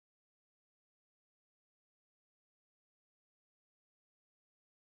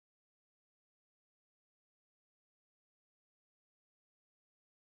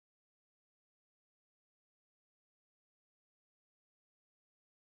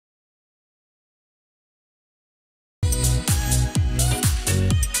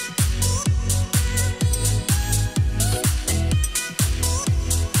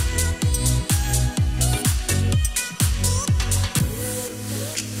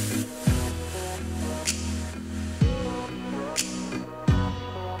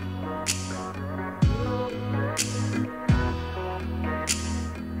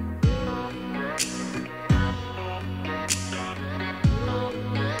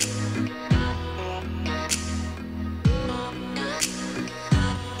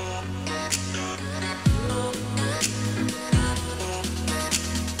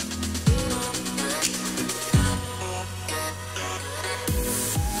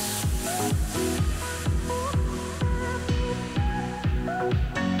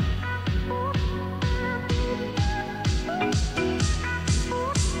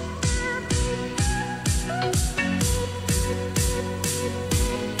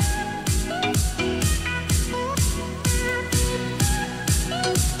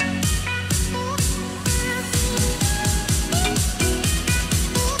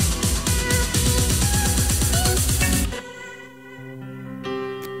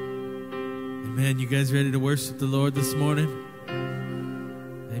Amen. You guys ready to worship the Lord this morning?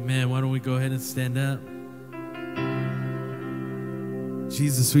 Amen. Why don't we go ahead and stand up?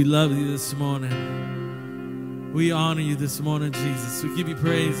 Jesus, we love you this morning. We honor you this morning, Jesus. We give you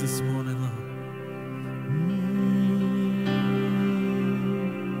praise this morning, Lord.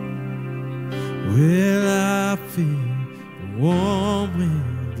 Well, I feel the warm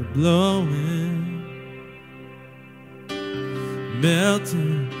winds are blowing,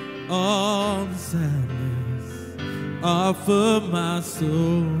 melting all the sadness off of my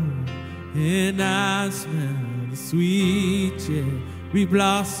soul, and I smell the sweet cherry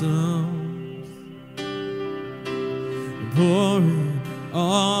blossoms, pouring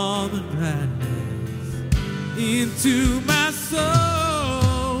all the gladness into my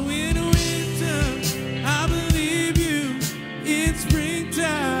soul. In winter, I believe you. In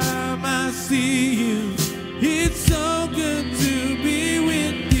springtime, I see you. It's so good to be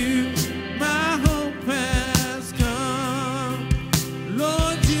with you. My hope has come.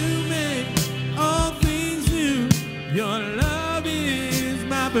 Lord, you make all things new. Your love is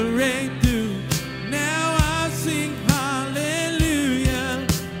my breakthrough. Now I sing hallelujah.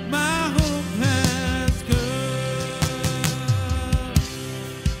 My hope has come.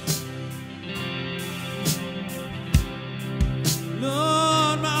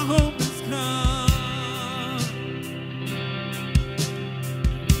 Lord, my hope has come.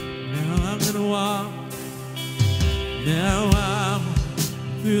 Now I'm gonna walk. Now I walk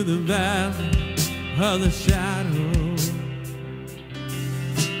through the valley of the shadow.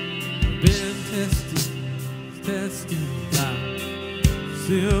 I've been tested by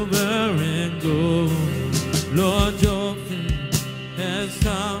silver and gold. Lord, your faith has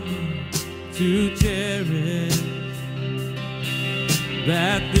taught me to cherish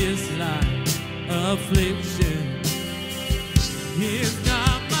that this life affliction is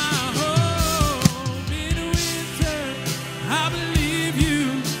not my home. In winter, I believe you.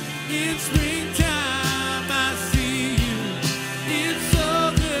 In springtime, I see you. It's so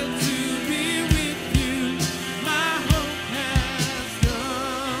good to be with you. My hope has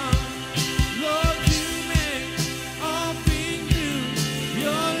come. Lord, you make all things new.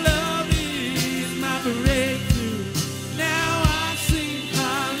 Your love is my breakthrough. Now I sing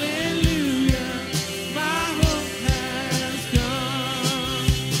hallelujah. My hope has come.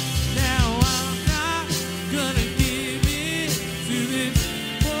 Now I'm not gonna give in to this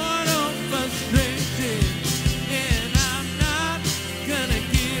mortal frustration, and I'm not gonna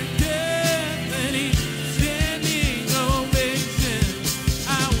give death any standing ovation. I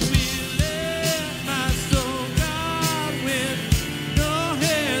will let my soul God with no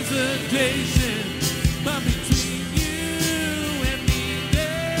hesitation. But between you and me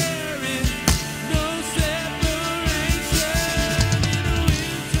there is no separation. In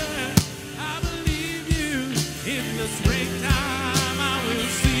winter, I believe you. In the springtime, I will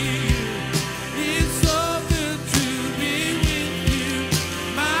see you. It's so good to be with you.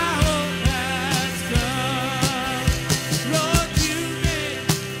 My hope has come. Lord, you make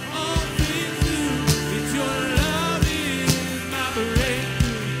all things new. It's your love is my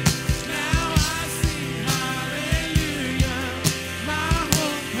breakthrough. Now I sing hallelujah. My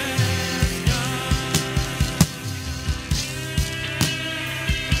hope has come.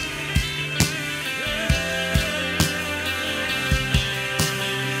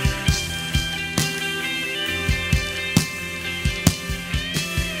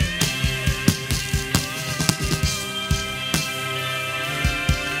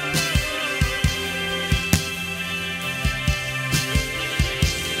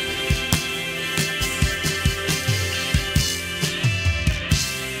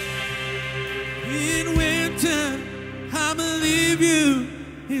 In winter, I believe you.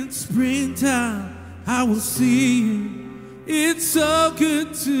 In springtime, I will see you. It's so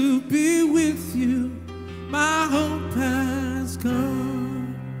good to be with you. My hope has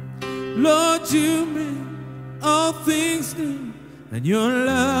come. Lord, you make all things new, and your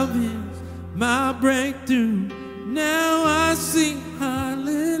love is my breakthrough. Now I sing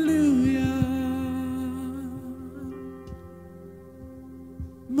hallelujah.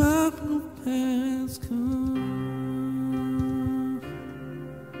 My hope has come.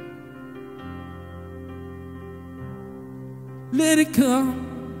 Let it come,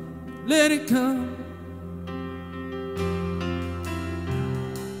 let it come.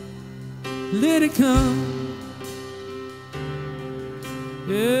 Let it come.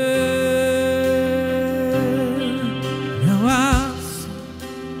 Yeah. Now I see.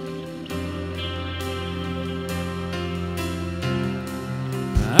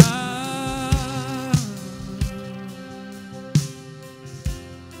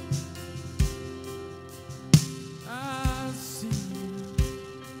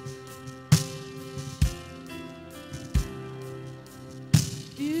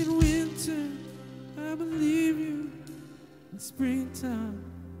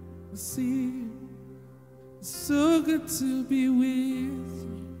 See, it's so good to be with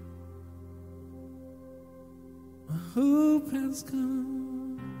you. My hope has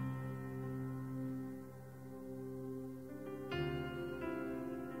come.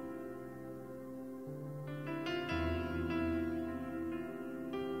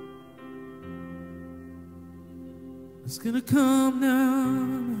 It's gonna come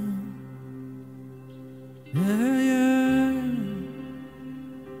now. Yeah, yeah.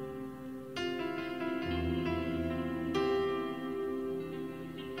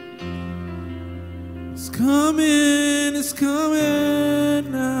 It's coming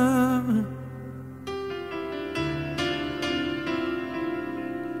now.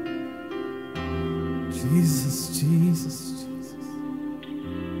 Jesus, Jesus, Jesus.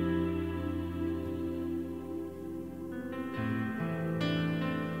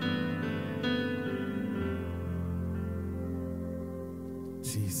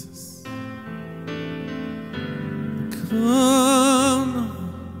 Jesus. Come.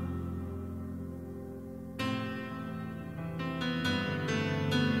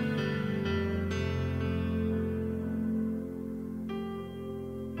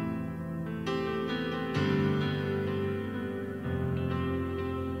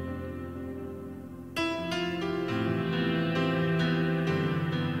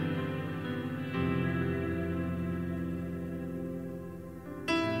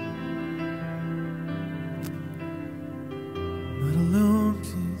 Not alone,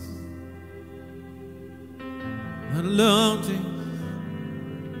 Jesus. Not alone, Jesus.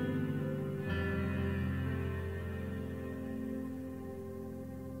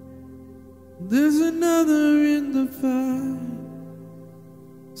 There's another in the fire,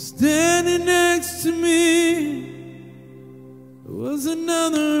 standing next to me. There was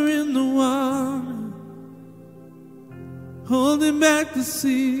another in the water, holding back the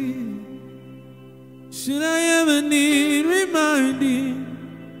sea. Should I ever need reminding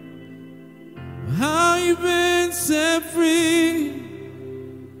of how you've been set free?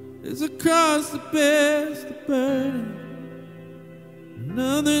 There's a cross that bears the burden.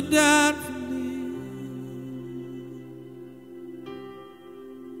 Another died for me.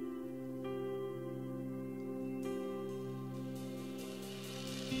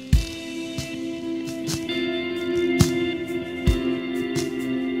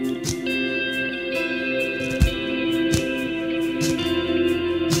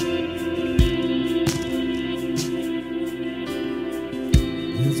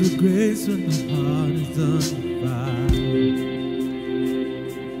 There's a grace when the heart is undivided.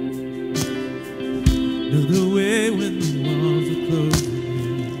 Another way when the walls are closing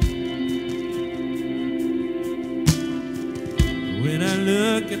in. When I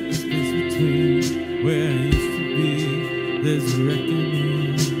look at the space between where I used to be, there's a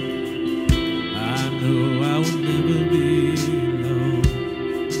reckoning. I know I will never be alone.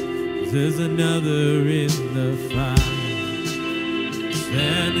 'Cause there's another in the fire,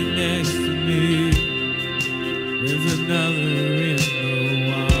 standing next to me. There's another in the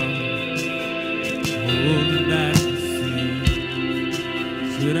water, holding back the sea.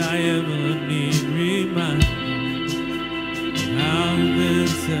 Should I ever need reminding of how you've been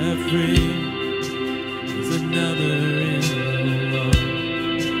set free? There's another in the water,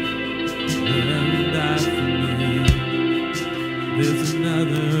 who died for me. There's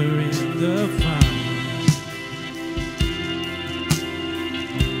another in the fire,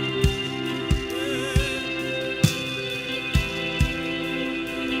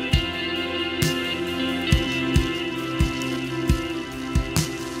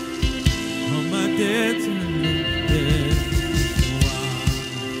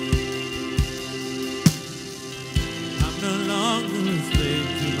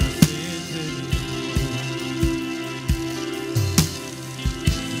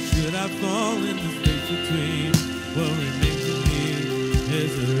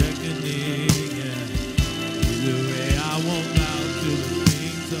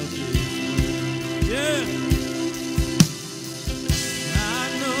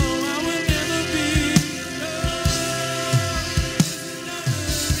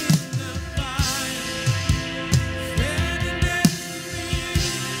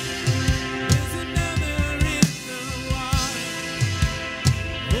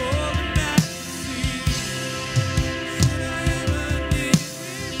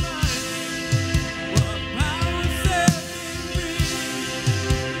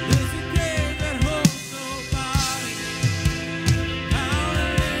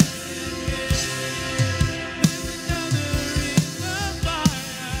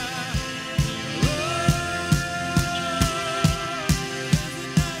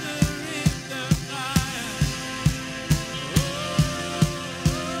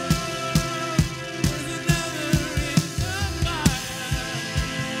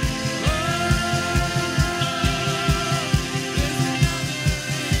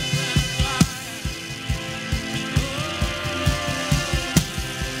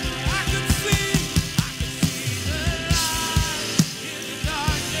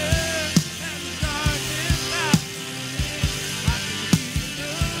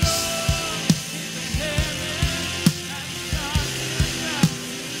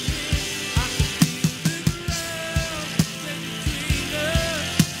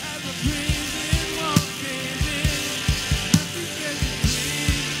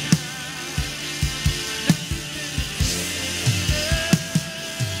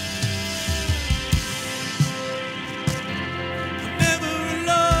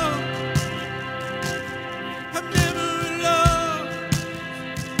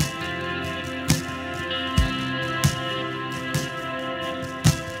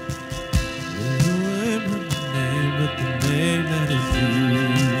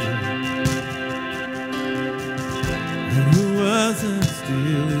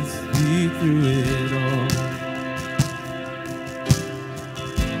 through it all.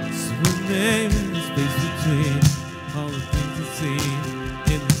 So remain in the space between all the things that seem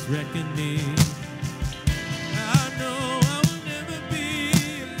in this reckoning. I know I will never be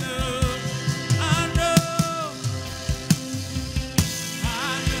alone. I know I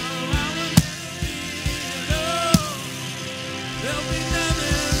will never be alone. There'll be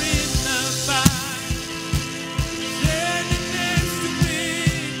another in the fire, standing next to me.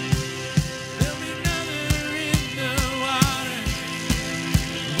 There'll be another in the water,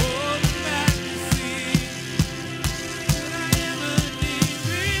 holding back the sea. Should I ever need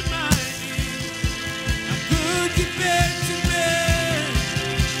reminding how good you've been to me?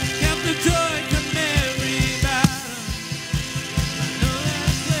 Count the joy, come every battle. I know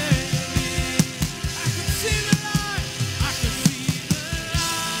that's where you'll be. I can see the light, I can see the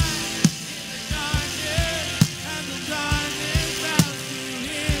light in the darkness, as the darkness bows to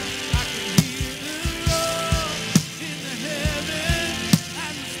Him. I can hear the roar in the heavens,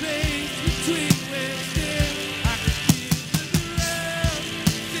 and the space between we're still. I can feel the ground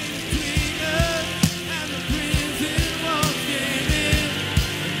sing between us, and the prison walls came in.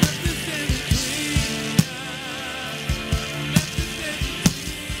 Nothing stands between us. Nothing stands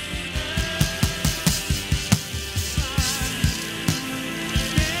between us.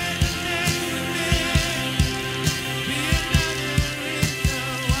 Standing next to me, be another in the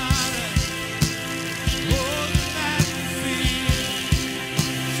water, holding back the sea.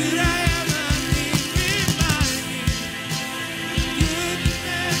 Should I ever need reminding,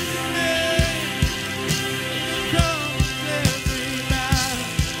 goodness to me, comes every battle.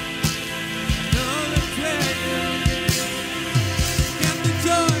 I know that's where you'll be. Count the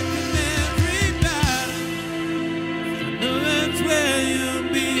joy from every battle. I know that's where you'll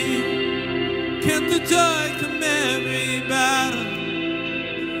be. Count the joy from every battle.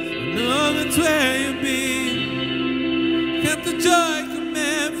 I know that's where you'll be. Count the joy from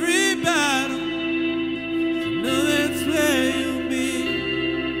every battle. I know that's where you'll be.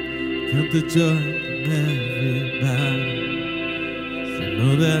 Count the joy from every battle. I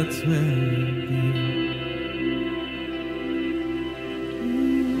know that's where you'll be.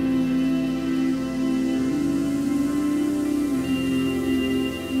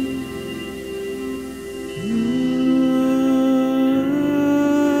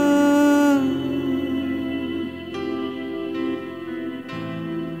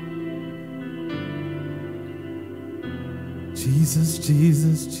 Jesus,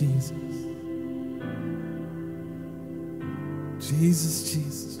 Jesus, Jesus. Jesus,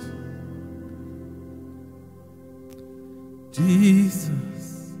 Jesus.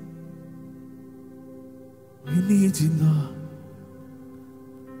 Jesus. We need you, Lord.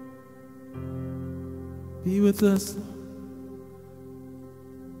 Be with us, Lord.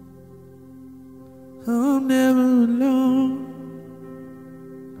 I'm never alone.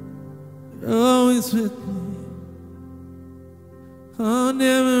 You're always with me. I'm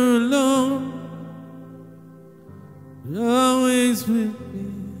never alone. You're always with me.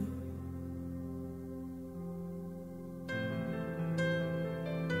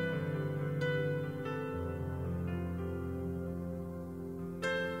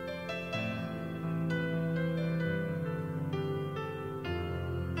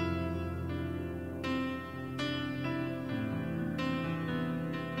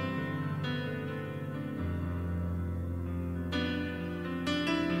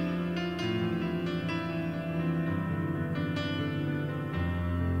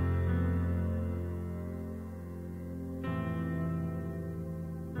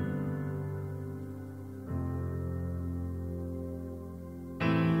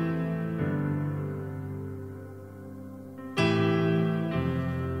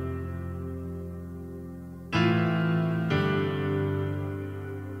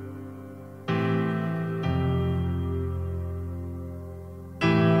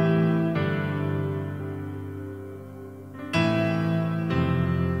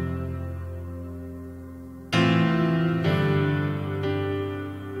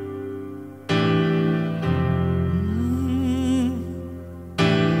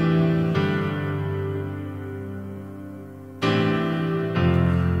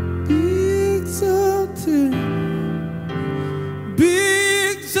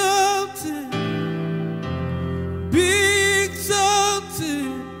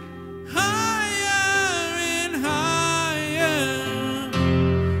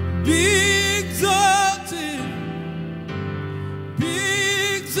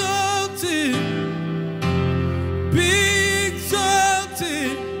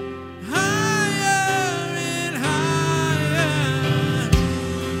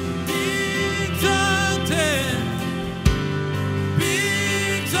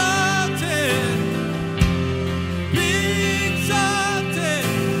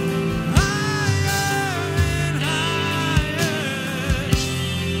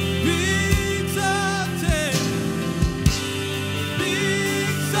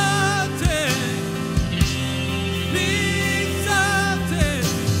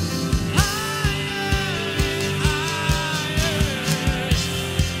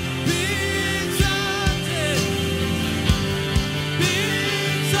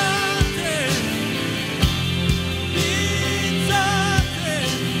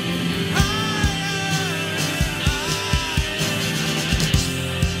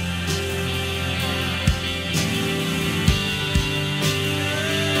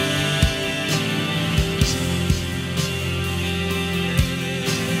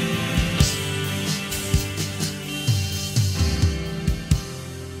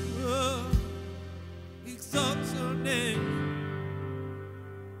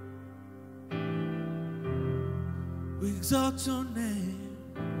 exalt your name.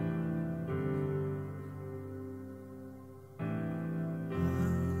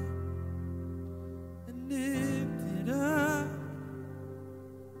 And lift it up.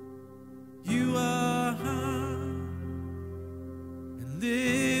 You are high and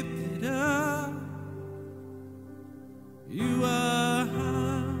lift it up. You are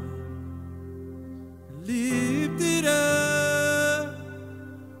high and lift it up.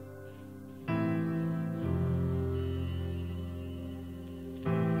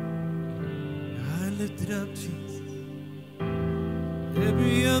 I lift it up, Jesus.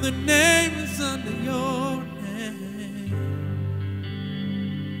 Every other name is under your name.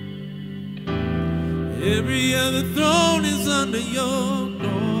 Every other throne is under your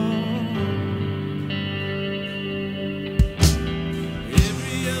throne.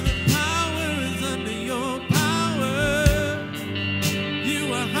 Every other power is under your power.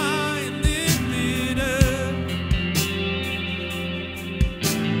 You are high and lifted up.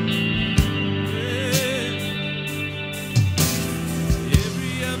 Yeah.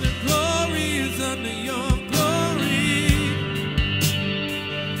 Every other glory is under your glory.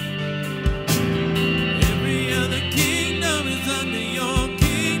 Every other kingdom is under your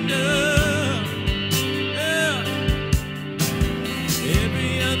kingdom. Yeah.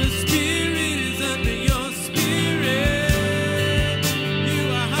 Every other spirit is under your spirit. You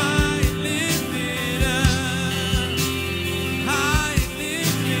are high and lifted up. High and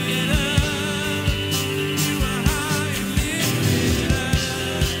lifted up. You are high and lifted up.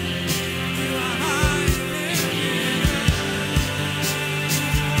 You are high and lifted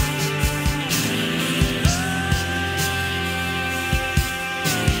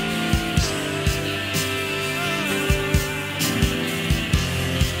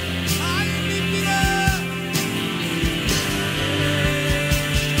high and lifted up.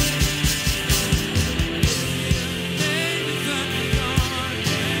 Name is under your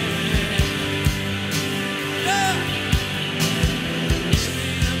name. Yeah.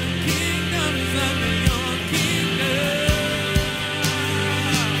 Kingdom is under your kingdom.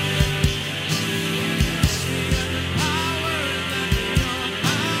 Power is under your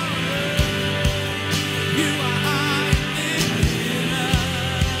power. You are high and lifted up.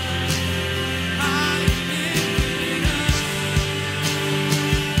 High and lifted up.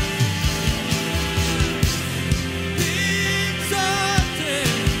 Be exalted.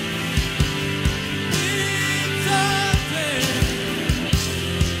 Be exalted.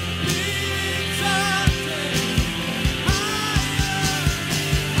 Be exalted. Higher,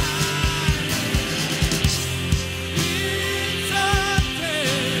 higher. Be exalted.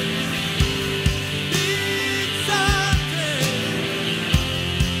 Be exalted.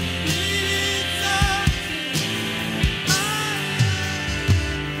 Be exalted.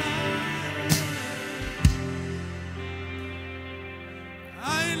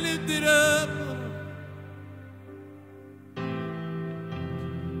 I lift it up.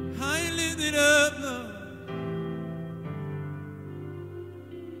 I lift it up, Lord.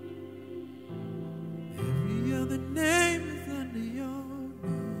 Every other name is under your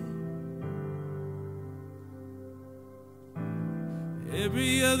name.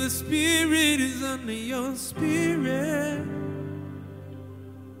 Every other spirit is under your spirit.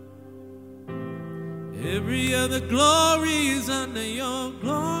 Every other glory is under your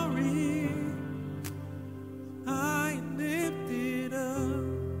glory. I lift it up.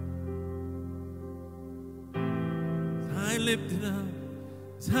 I lift it up.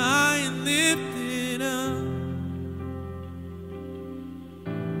 I lift it up.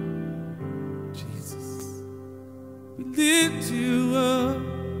 Jesus, we lift you up.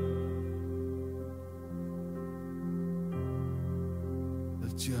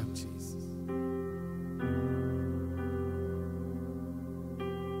 Lift you up, Jesus.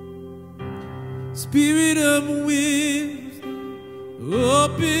 Spirit of wisdom,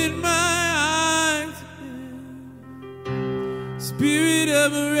 open my eyes again. Spirit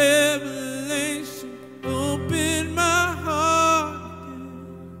of revelation, open my heart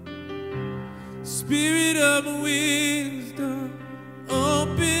again. Spirit of wisdom,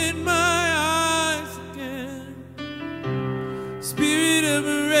 open my eyes again. Spirit of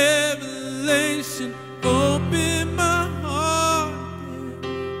revelation, open my heart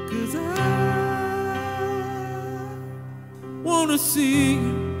again. 'Cause I wanna see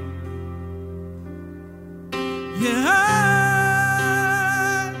you. Yeah,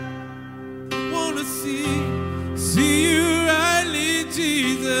 I wanna see you rightly,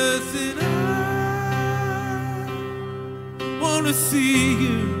 Jesus, and I wanna see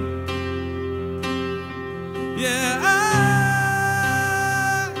you. Yeah, I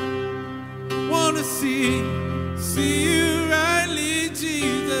wanna see you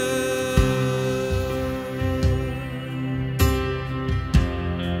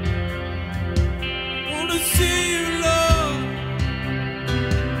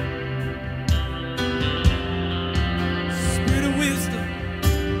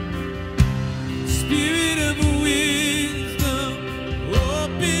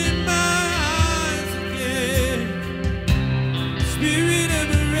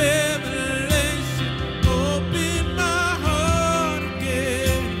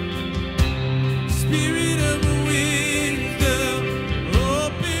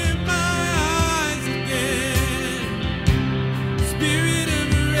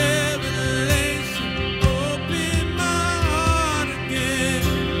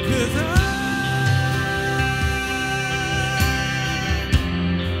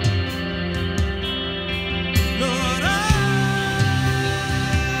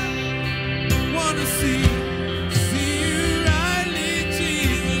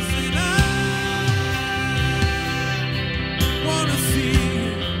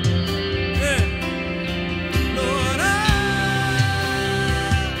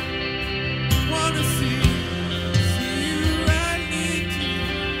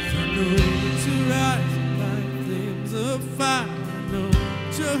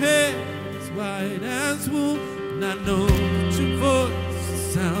your hair is white as wool, and I know that your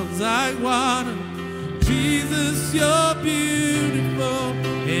voice sounds like water. Jesus, you're beautiful,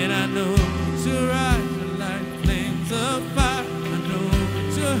 and I know that your eyes are like flames of fire. I know that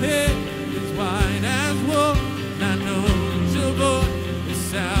your hair is white as wool, and I know that your voice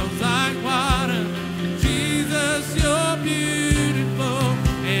sounds like water. Jesus, you're beautiful,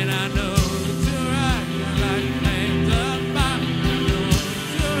 and I know that your eyes are like flames of fire. I know that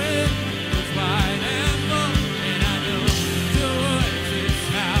your hair is white as wool, and I know that your voice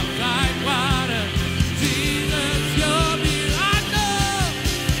sounds like water. Jesus, you're beautiful. I know,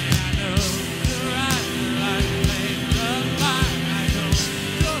 and I know that your eyes are like flames of fire. I know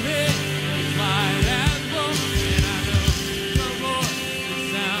that your hair is white as wool, and I know that your voice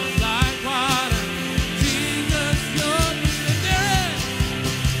sounds like water. Jesus, you're beautiful.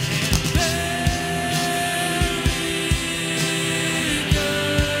 And there is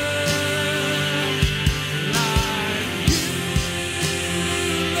none like you,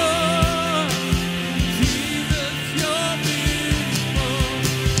 Lord. Jesus, you're beautiful.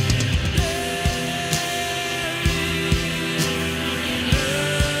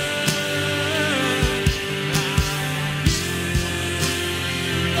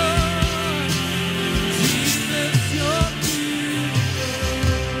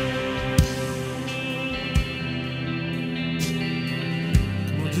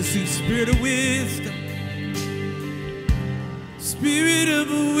 Come on, just sing Spirit of wisdom. Spirit of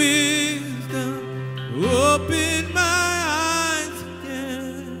wisdom, open my eyes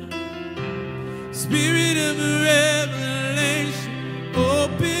again. Spirit of revelation,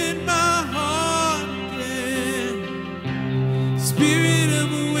 open my heart again. Spirit of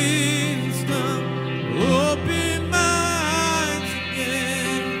wisdom, open my eyes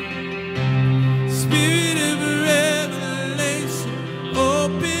again. Spirit of revelation,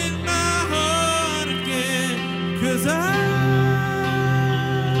 open my heart again. 'Cause I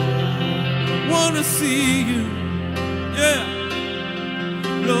wanna see you, yeah,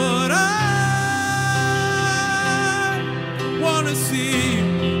 Lord. I wanna see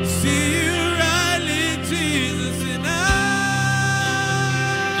you rightly, Jesus, and I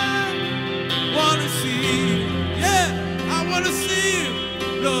wanna see you, yeah, I wanna see you,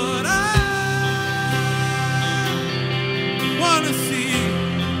 Lord. I wanna see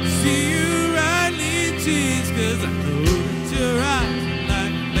you rightly, Jesus, 'cause I know that your eyes are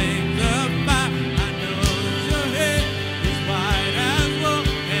like flames of fire. I know that your hair is white as wool,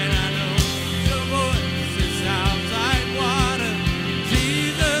 and I know that your voice sounds like water.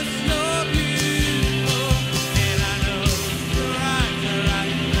 Jesus, you're beautiful, and I know that your eyes are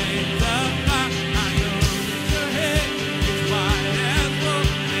like flames of fire. I know that your hair is white as wool,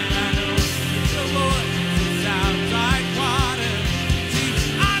 and I know that your voice sounds like water.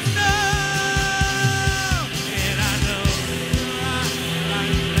 Jesus, I know, and I know that your eyes are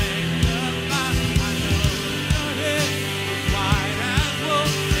like flames of fire. I know that your hair is white as wool,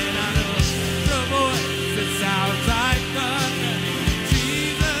 and I know that your voice sounds like thunder.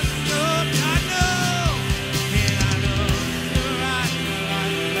 Jesus, I know, and I know that your eyes are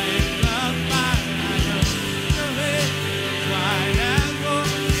like flames of fire. I know that your hair is white as wool,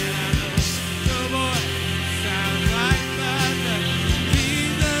 and I know that your voice sounds like thunder.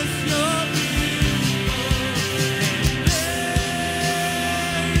 Jesus, you're beautiful, and there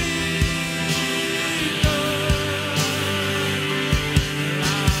is none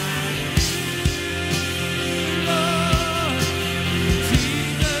like you, Lord.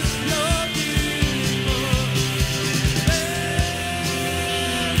 Jesus, you're beautiful, and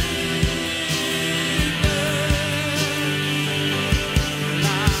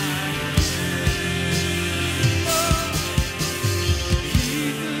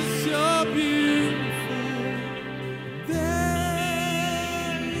there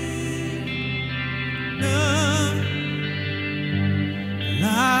is none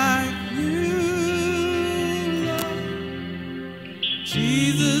like you, Lord.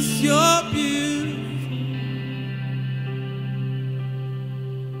 Jesus, you're beautiful.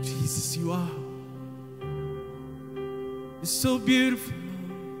 Jesus, you are. You're so beautiful,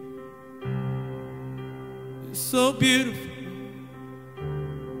 Lord. You're so beautiful.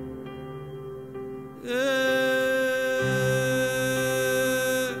 Yeah.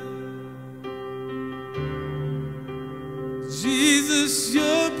 Jesus,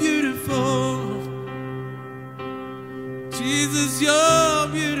 you're beautiful. Jesus, you're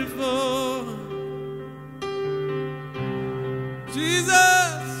beautiful.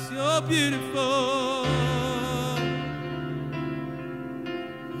 Jesus, you're beautiful.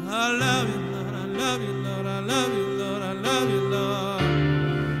 I love you, Lord. I love you, Lord. I love you, Lord. I love you, Lord.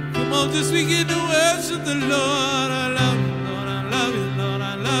 just begin to worship the Lord. I love you, Lord. I love you, Lord.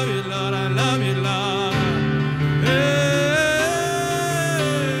 I love you, Lord. I love you, Lord.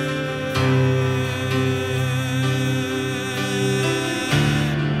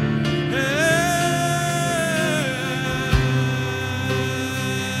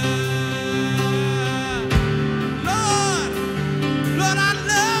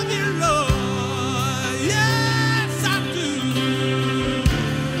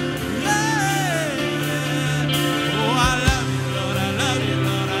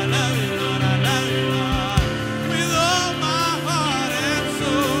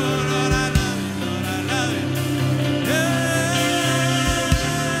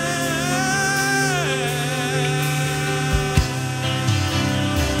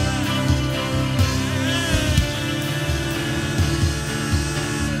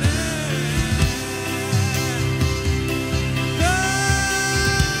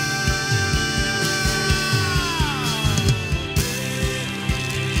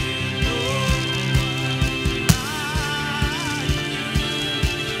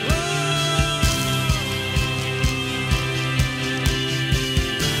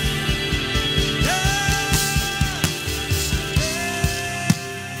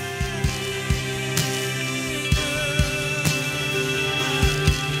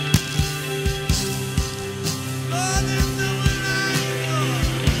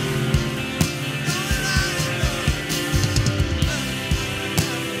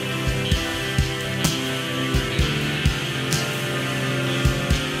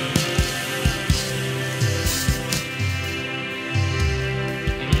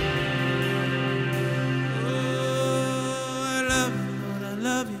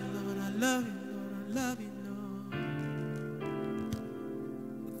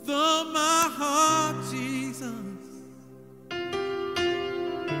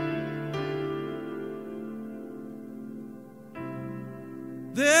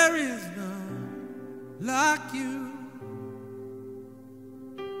 There is none like you.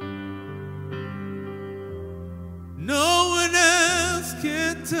 No one else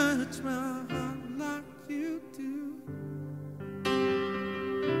can touch my heart like you do.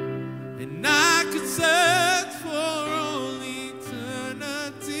 And I could search for all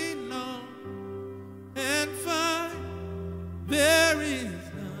eternity long and find there is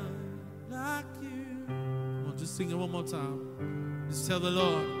none like you. Come on, just sing it one more time. Just tell the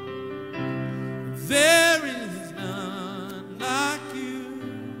Lord, there is none like you.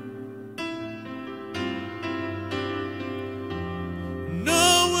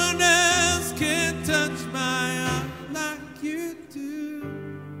 No one else can touch my heart like you do.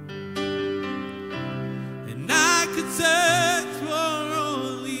 And I could search for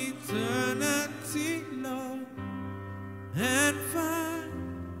all eternity, Lord, and find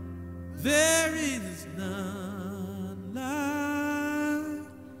there is none like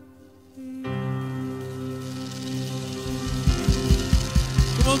you.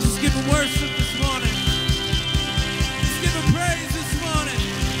 Come on, just give him worship this morning. Just give him praise this morning.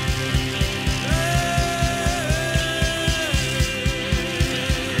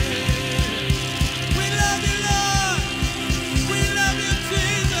 We love you, Lord. We love you,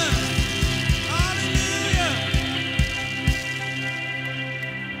 Jesus. Hallelujah.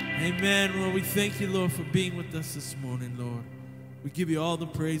 Amen. Lord, we thank you, Lord, for being with us this morning, Lord. We give you all the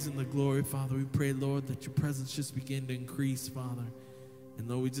praise and the glory, Father. We pray, Lord, that your presence just begin to increase, Father. And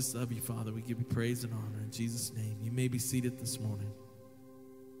Lord, we just love you, Father. We give you praise and honor in Jesus' name. You may be seated this morning.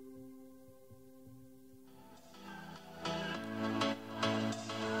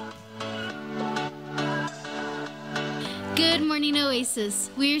 Good morning,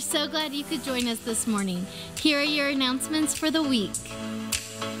 Oasis. We are so glad you could join us this morning. Here are your announcements for the week.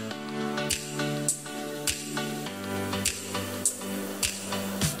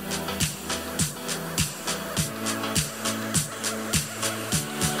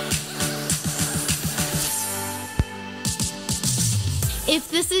 If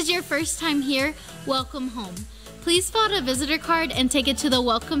this is your first time here, welcome home. Please fill out a visitor card and take it to the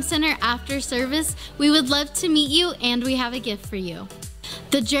Welcome Center after service. We would love to meet you, and we have a gift for you.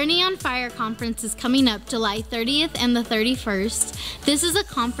 The Journey on Fire conference is coming up July 30th and the 31st. This is a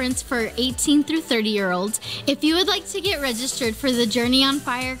conference for 18 through 30-year-olds. If you would like to get registered for the Journey on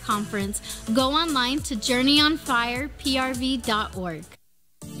Fire conference, go online to journeyonfireprv.org.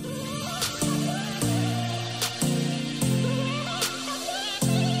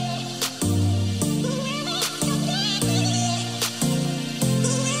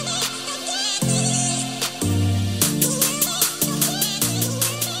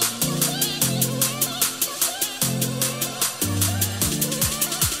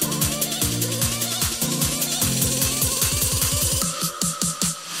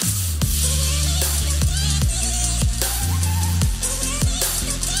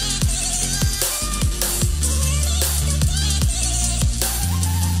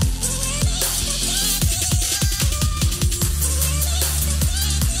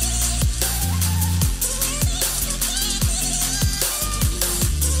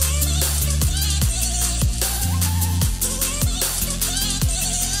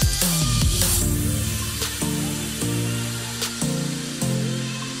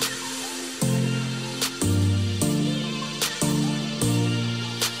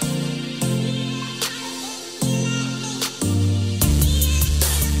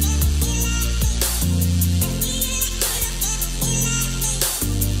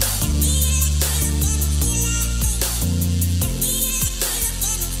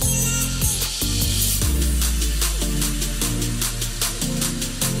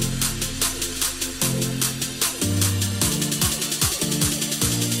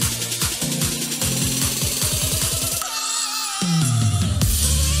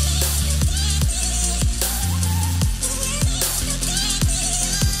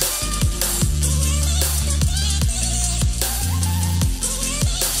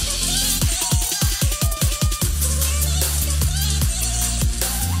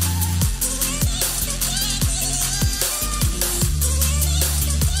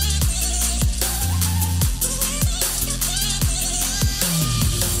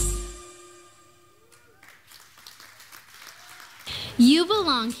 You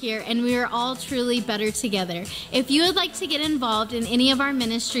belong here, and we are all truly better together. If you would like to get involved in any of our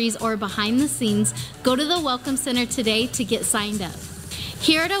ministries or behind the scenes, go to the Welcome Center today to get signed up.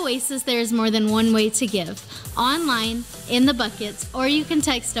 Here at Oasis, there is more than one way to give. Online, in the buckets, or you can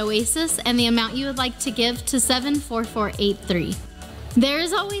text Oasis and the amount you would like to give to 74483. There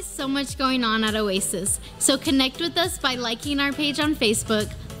is always so much going on at Oasis, so connect with us by liking our page on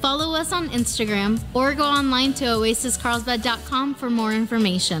Facebook, follow us on Instagram, or go online to oasiscarlsbad.com for more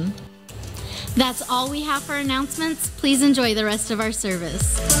information. That's all we have for announcements. Please enjoy the rest of our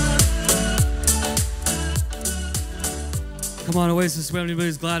service. Come on, Oasis, do we have anybody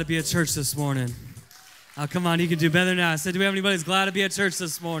who's glad to be at church this morning? Oh, come on, you can do better than that. I said, do we have anybody who's glad to be at church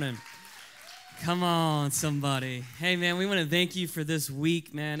this morning? Come on, somebody. Hey, man, we want to thank you for this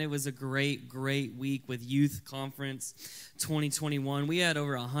week, man. It was a great, great week with Youth Conference 2021. We had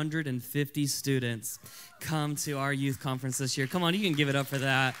over 150 students come to our youth conference this year. Come on, you can give it up for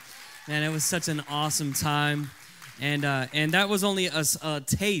that. Man, it was such an awesome time. And that was only a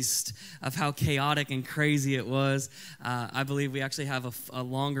taste of how chaotic and crazy it was. I believe we actually have a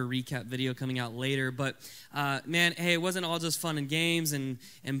longer recap video coming out later. But, man, hey, it wasn't all just fun and games and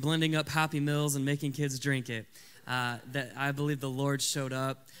blending up Happy Meals and making kids drink it. That I believe the Lord showed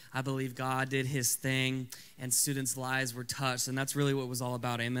up. I believe God did his thing, and students' lives were touched, and that's really what it was all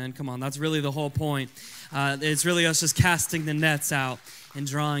about, amen? Come on, that's really the whole point. It's really us just casting the nets out and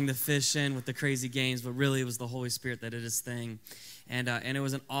drawing the fish in with the crazy games, but really it was the Holy Spirit that did his thing. And it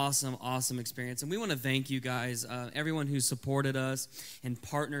was an awesome, awesome experience. And we want to thank you guys, everyone who supported us and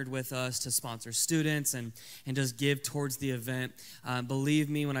partnered with us to sponsor students and just give towards the event. Believe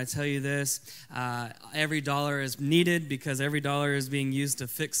me when I tell you this, every dollar is needed because every dollar is being used to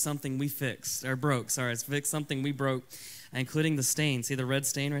fix something we fixed, or broke. Sorry, it's fix something we broke, including the stain. See the red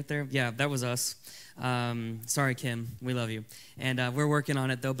stain right there? Yeah, that was us. Sorry, Kim. We love you. And we're working on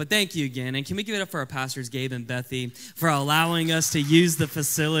it, though. But thank you again. And can we give it up for our pastors, Gabe and Bethy, for allowing us to use the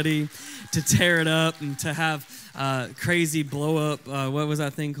facility to tear it up and to have crazy blow-up. What was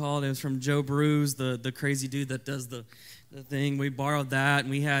that thing called? It was from Joe Bruce, the crazy dude that does the thing. We borrowed that.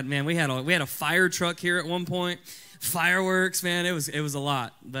 And we had a fire truck here at one point. Fireworks, man. It was a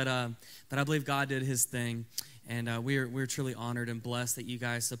lot. But I believe God did his thing. And we're truly honored and blessed that you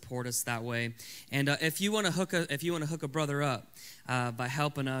guys support us that way. And if you want to hook a brother up by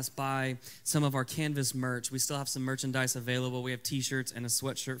helping us buy some of our Canvas merch, we still have some merchandise available. We have T-shirts and a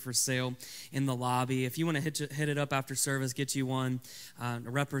sweatshirt for sale in the lobby. If you want to hit it up after service, get you one.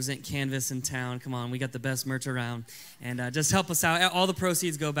 Represent Canvas in town. Come on, we got the best merch around. And just help us out. All the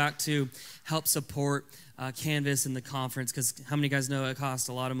proceeds go back to help support Canvas and the conference, because how many guys know it costs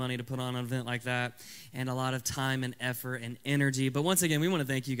a lot of money to put on an event like that, and a lot of time and effort and energy. But once again, we want to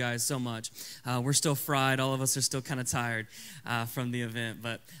thank you guys so much. We're still fried. All of us are still kind of tired from the event,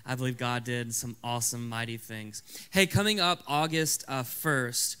 but I believe God did some awesome, mighty things. Hey, coming up August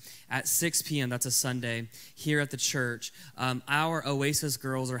 1st, at 6 p.m., that's a Sunday, here at the church, our Oasis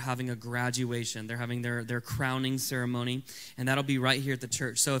girls are having a graduation. They're having their crowning ceremony, and that'll be right here at the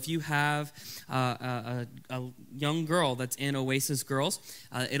church. So if you have a young girl that's in Oasis Girls,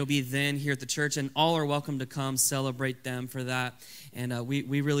 it'll be then here at the church, and all are welcome to come celebrate them for that. And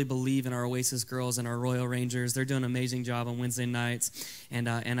we really believe in our Oasis girls and our Royal Rangers. They're doing an amazing job on Wednesday nights. And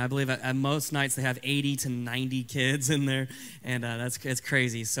I believe at most nights they have 80 to 90 kids in there. And it's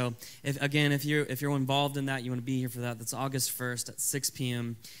crazy. So, if you're involved in that, you want to be here for that. That's August 1st at 6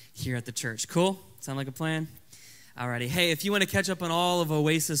 p.m. here at the church. Cool? Sound like a plan? Alrighty. Hey, if you want to catch up on all of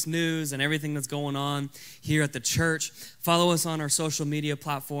Oasis news and everything that's going on here at the church, follow us on our social media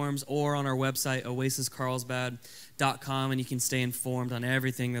platforms or on our website, oasiscarlsbad.com, and you can stay informed on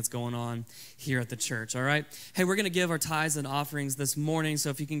everything that's going on here at the church, all right? Hey, we're going to give our tithes and offerings this morning, so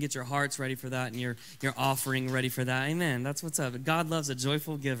if you can get your hearts ready for that and your offering ready for that, amen. That's what's up. God loves a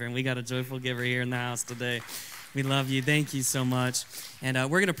joyful giver, and we got a joyful giver here in the house today. We love you. Thank you so much. And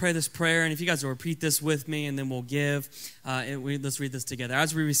we're going to pray this prayer, and if you guys will repeat this with me, and then we'll give. Let's read this together.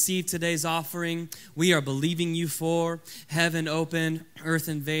 As we receive today's offering, we are believing you for heaven opened, earth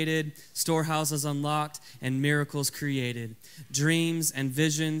invaded, storehouses unlocked, and miracles created. Dreams and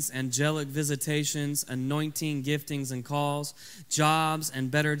visions, angelic visitations, anointing, giftings, and calls, jobs and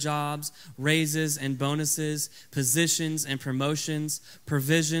better jobs, raises and bonuses, positions and promotions,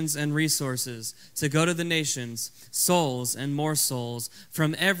 provisions and resources to go to the nations, nations, souls and more souls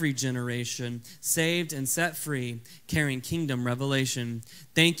from every generation, saved and set free, carrying kingdom revelation.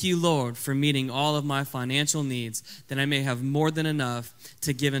 Thank you, Lord, for meeting all of my financial needs, that I may have more than enough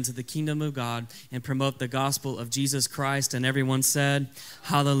to give into the kingdom of God and promote the gospel of Jesus Christ. And everyone said,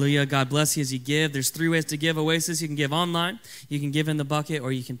 hallelujah. God bless you as you give. There's 3 ways to give Oasis. You can give online, you can give in the bucket,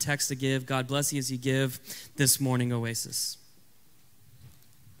 or you can text to give. God bless you as you give this morning, Oasis.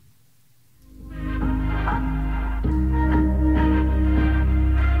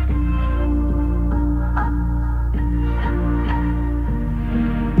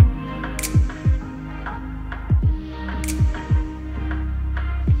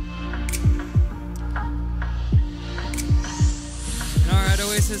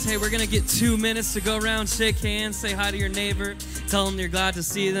 Says, hey, we're going to get 2 minutes to go around, shake hands, say hi to your neighbor, tell them you're glad to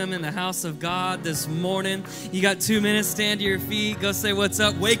see them in the house of God this morning. You got 2 minutes, stand to your feet, go say what's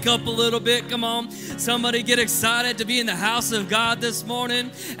up, wake up a little bit, come on. Somebody get excited to be in the house of God this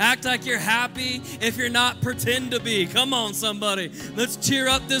morning. Act like you're happy. If you're not, pretend to be. Come on, somebody. Let's cheer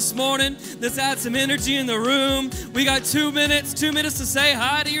up this morning. Let's add some energy in the room. We got 2 minutes to say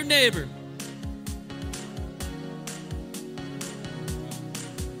hi to your neighbor.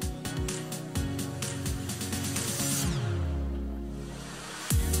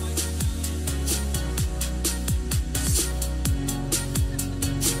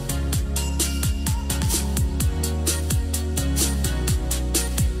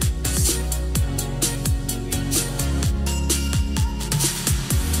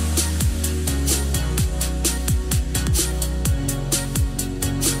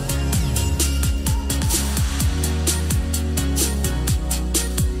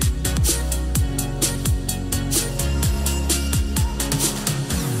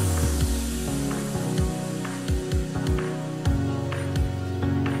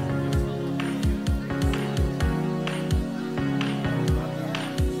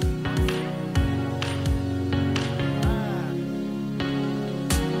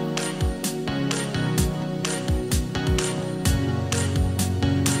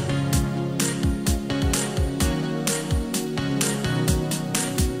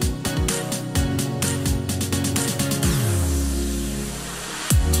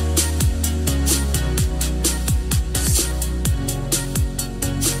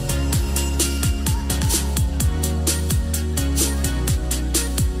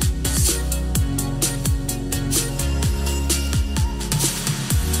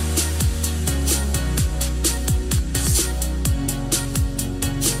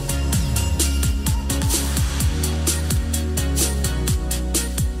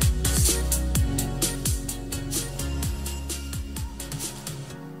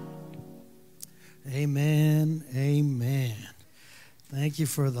 Amen. Amen. Thank you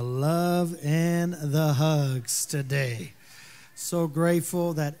for the love and the hugs today. So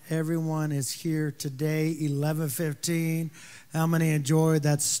grateful that everyone is here today, 11:15. How many enjoyed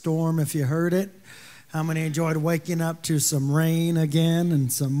that storm if you heard it? How many enjoyed waking up to some rain again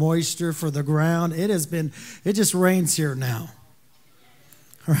and some moisture for the ground? It just rains here now.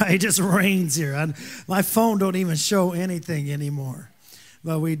 Right? It just rains here. My phone don't even show anything anymore.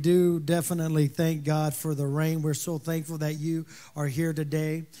 But we do definitely thank God for the rain. We're so thankful that you are here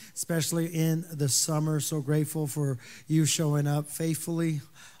today, especially in the summer. So grateful for you showing up faithfully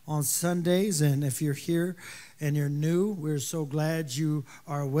on Sundays. And if you're here and you're new, we're so glad you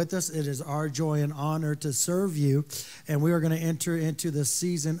are with us. It is our joy and honor to serve you. And we are going to enter into the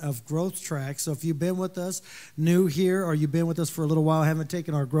season of growth track. So if you've been with us new here, or you've been with us for a little while, haven't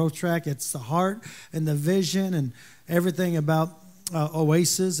taken our growth track, it's the heart and the vision and everything about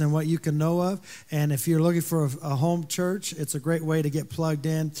Oasis and what you can know of. And if you're looking for a home church, it's a great way to get plugged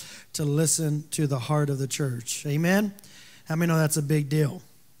in to listen to the heart of the church. Amen? How many know that's a big deal?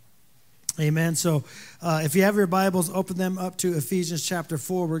 Amen. So if you have your Bibles, open them up to Ephesians chapter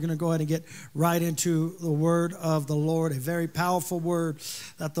 4. We're going to go ahead and get right into the word of the Lord, a very powerful word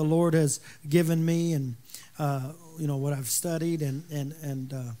that the Lord has given me and, what I've studied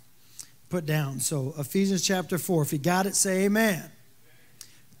and put down. So Ephesians chapter 4. If you got it, say amen.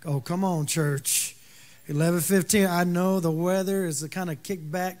 Oh, come on, church. 11:15. I know the weather is a kind of kick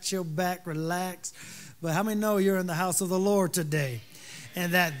back, chill back, relax. But how many know you're in the house of the Lord today?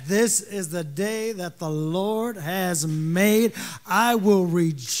 And that this is the day that the Lord has made. I will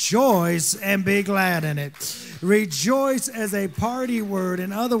rejoice and be glad in it. Rejoice as a party word.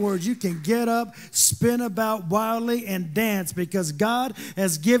 In other words, you can get up, spin about wildly, and dance because God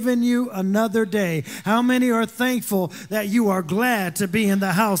has given you another day. How many are thankful that you are glad to be in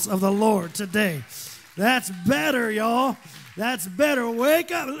the house of the Lord today? That's better, y'all. That's better.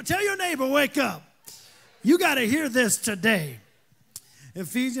 Wake up. Tell your neighbor, wake up. You got to hear this today.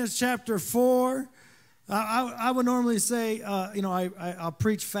 Ephesians chapter 4. I would normally say, I'll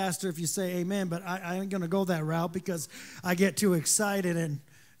preach faster if you say amen, but I ain't going to go that route because I get too excited and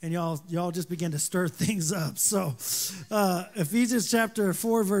y'all just begin to stir things up. So Ephesians chapter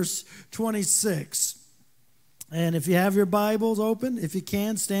 4, verse 26. And if you have your Bibles open, if you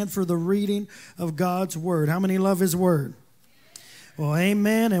can, stand for the reading of God's word. How many love his word? Well,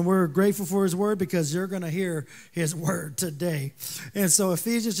 amen, and we're grateful for his word because you're going to hear his word today. And so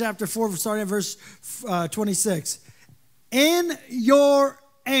Ephesians chapter 4, starting at verse 26. In your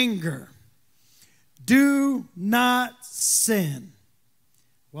anger, do not sin.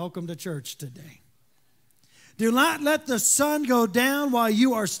 Welcome to church today. Do not let the sun go down while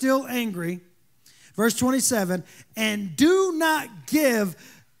you are still angry. Verse 27, and do not give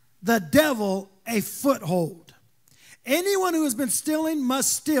the devil a foothold. Anyone who has been stealing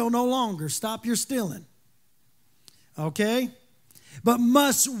must steal no longer. Stop your stealing. Okay? But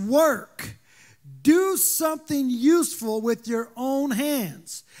must work. Do something useful with your own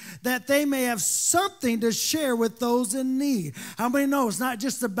hands, that they may have something to share with those in need. How many know it's not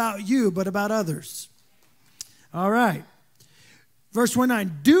just about you, but about others? All right. Verse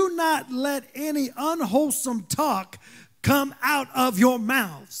 29, do not let any unwholesome talk come out of your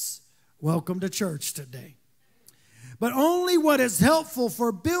mouths. Welcome to church today. But only what is helpful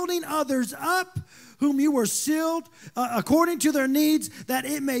for building others up, whom you were sealed according to their needs, that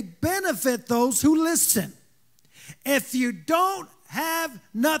it may benefit those who listen. If you don't have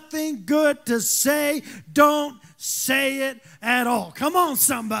nothing good to say, don't say it at all. Come on,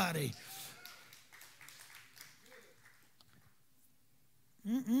 somebody.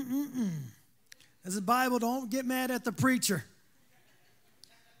 As the Bible, don't get mad at the preacher.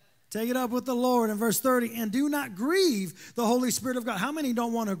 Take it up with the Lord in verse 30. And do not grieve the Holy Spirit of God. How many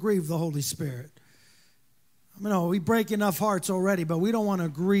don't want to grieve the Holy Spirit? I mean, we break enough hearts already, but we don't want to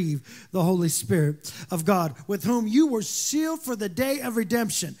grieve the Holy Spirit of God, with whom you were sealed for the day of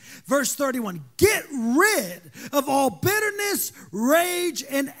redemption. Verse 31, get rid of all bitterness, rage,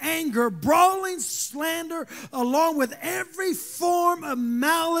 and anger, brawling, slander, along with every form of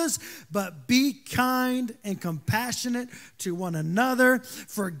malice, but be kind and compassionate to one another,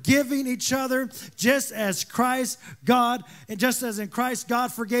 forgiving each other, just as in Christ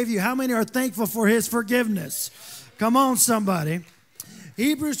God forgave you. How many are thankful for his forgiveness? Come on, somebody.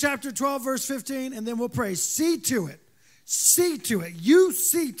 Hebrews chapter 12, verse 15, and then we'll pray. See to it, you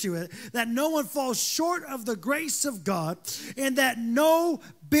see to it, that no one falls short of the grace of God, and that no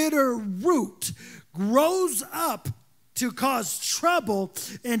bitter root grows up to cause trouble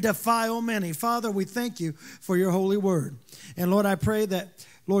and defile many. Father, we thank you for your holy word. And Lord, I pray that,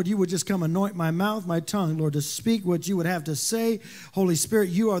 Lord, you would just come anoint my mouth, my tongue, Lord, to speak what you would have to say. Holy Spirit,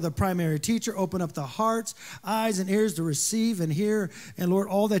 you are the primary teacher. Open up the hearts, eyes, and ears to receive and hear. And Lord,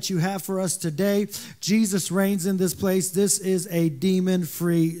 all that you have for us today, Jesus reigns in this place. This is a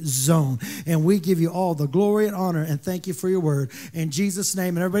demon-free zone. And we give you all the glory and honor and thank you for your word. In Jesus'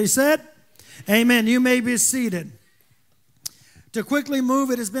 name. And everybody said, amen. You may be seated. To quickly move,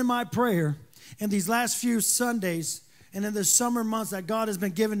 it has been my prayer in these last few Sundays and in the summer months that God has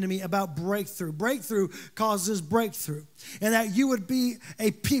been giving to me about breakthrough. Breakthrough causes breakthrough. And that you would be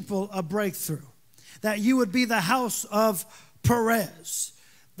a people of breakthrough. That you would be the house of Perez.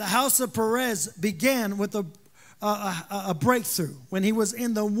 The house of Perez began with a breakthrough when he was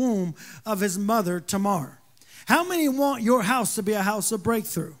in the womb of his mother, Tamar. How many want your house to be a house of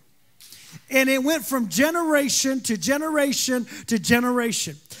breakthrough? And it went from generation to generation to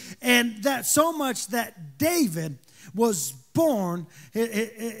generation. And that so much that David was born,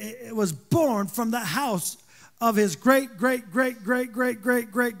 it was born from the house of his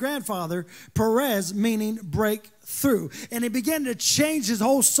great-great-great-great-great-great-great-grandfather, Perez, meaning breakthrough. And it began to change his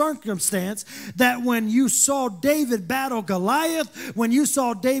whole circumstance, that when you saw David battle Goliath, when you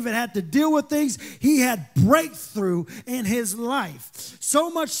saw David had to deal with things, he had breakthrough in his life. So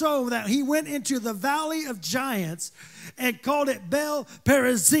much so that he went into the valley of giants and called it Bel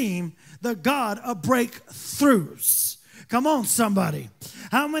Perazim, the God of breakthroughs. Come on, somebody.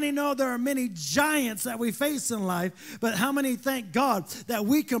 How many know there are many giants that we face in life, but how many thank God that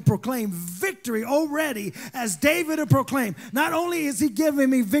we can proclaim victory already, as David had proclaimed? Not only is he giving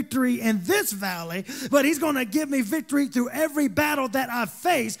me victory in this valley, but he's going to give me victory through every battle that I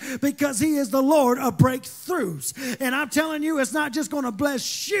face, because he is the Lord of breakthroughs. And I'm telling you, it's not just going to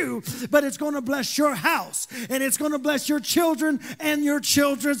bless you, but it's going to bless your house, and it's going to bless your children and your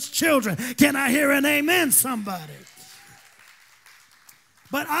children's children. Can I hear an amen, somebody?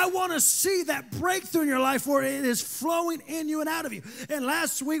 But I want to see that breakthrough in your life where it is flowing in you and out of you. And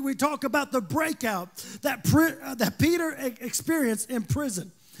last week we talked about the breakout that Peter experienced in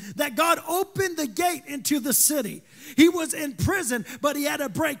prison. That God opened the gate into the city. He was in prison, but he had a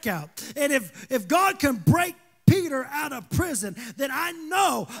breakout. And if God can break Peter out of prison, then I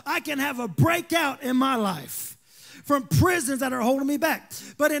know I can have a breakout in my life from prisons that are holding me back.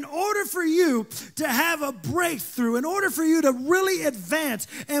 But in order for you to have a breakthrough, in order for you to really advance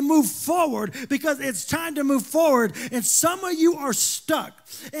and move forward, because it's time to move forward, and some of you are stuck,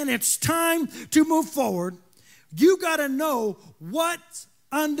 and it's time to move forward, you got to know what's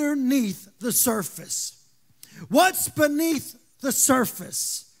underneath the surface. What's beneath the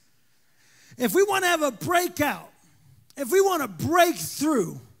surface? If we want to have a breakout, if we want to break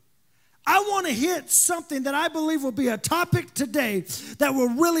through, I want to hit something that I believe will be a topic today that will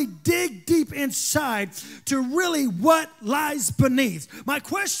really dig deep inside to really what lies beneath. My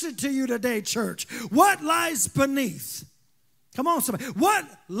question to you today, church, what lies beneath? Come on, somebody. What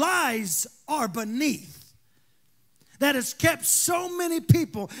lies are beneath that has kept so many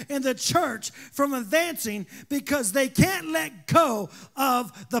people in the church from advancing because they can't let go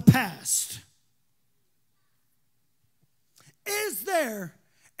of the past? Is there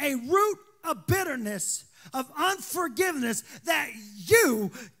a root of bitterness, of unforgiveness that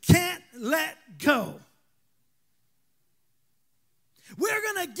you can't let go? We're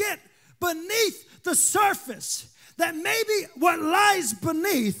going to get beneath the surface that maybe what lies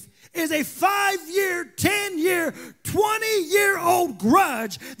beneath is a 5-year, 10-year, 20-year-old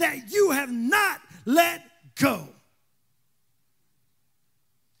grudge that you have not let go.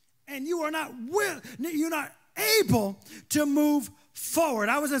 And you're not able to move forward.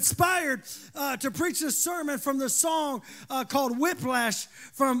 I was inspired to preach this sermon from the song called Whiplash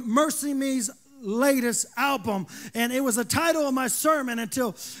from Mercy Me's latest album. And it was the title of my sermon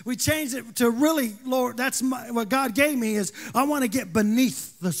until we changed it to really, Lord, that's what God gave me is I want to get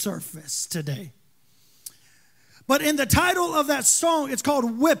beneath the surface today. But in the title of that song, it's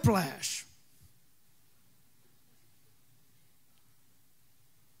called Whiplash.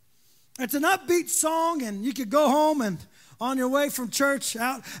 It's an upbeat song, and you could go home and on your way from church,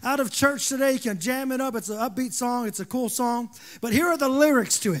 out of church today, you can jam it up. It's an upbeat song. It's a cool song. But here are the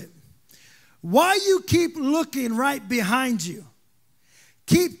lyrics to it. Why you keep looking right behind you?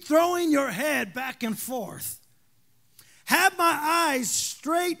 Keep throwing your head back and forth. Have my eyes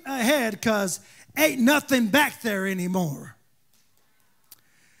straight ahead because ain't nothing back there anymore.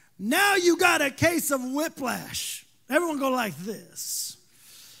 Now you got a case of whiplash. Everyone go like this.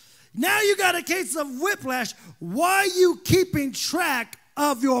 Now you got a case of whiplash. Why you keeping track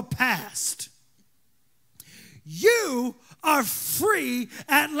of your past? You are free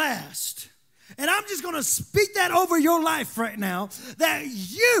at last. And I'm just going to speak that over your life right now, that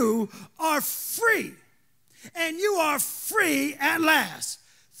you are free. And you are free at last.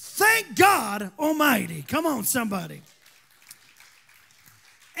 Thank God Almighty. Come on, somebody.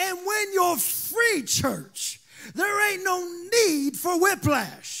 And when you're free, church, there ain't no need for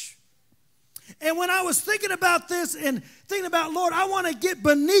whiplash. And when I was thinking about this and thinking about, Lord, I want to get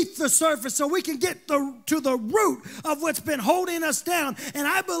beneath the surface so we can get to the root of what's been holding us down. And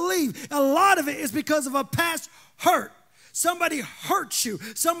I believe a lot of it is because of a past hurt. Somebody hurt you.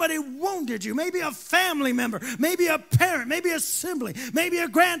 Somebody wounded you. Maybe a family member. Maybe a parent. Maybe a sibling. Maybe a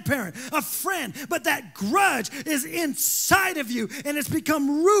grandparent. A friend. But that grudge is inside of you. And it's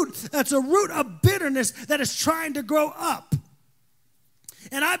become root. That's a root of bitterness that is trying to grow up.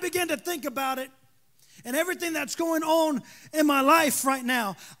 And I began to think about it and everything that's going on in my life right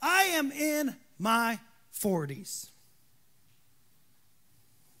now. I am in my 40s.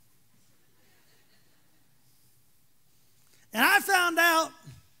 And I found out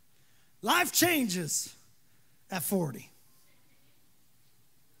life changes at 40.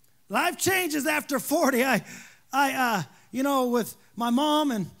 Life changes after 40. I with my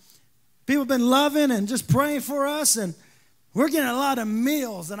mom and people have been loving and just praying for us, and we're getting a lot of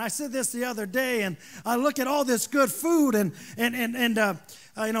meals. And I said this the other day, and I look at all this good food, and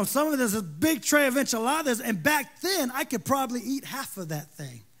some of this is a big tray of enchiladas, and back then I could probably eat half of that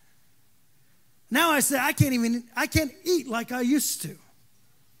thing. Now I say I can't eat like I used to.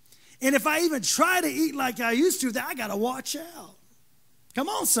 And if I even try to eat like I used to, then I got to watch out. Come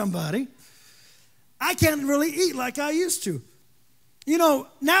on, somebody. I can't really eat like I used to. You know,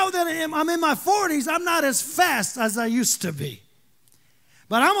 now that I'm in my 40s, I'm not as fast as I used to be.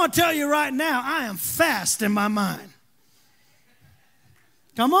 But I'm going to tell you right now, I am fast in my mind.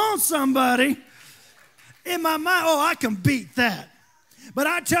 Come on, somebody. In my mind, I can beat that. But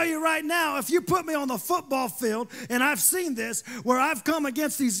I tell you right now, if you put me on the football field, and I've seen this, where I've come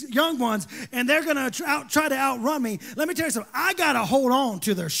against these young ones, and they're going to try to outrun me, let me tell you something. I got to hold on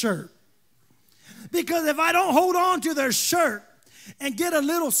to their shirt. Because if I don't hold on to their shirt and get a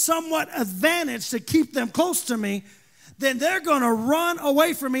little somewhat advantage to keep them close to me, then they're going to run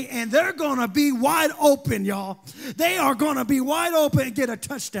away from me, and they're going to be wide open, y'all. They are going to be wide open and get a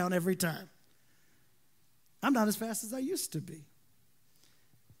touchdown every time. I'm not as fast as I used to be.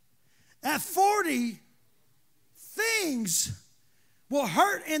 At 40, things will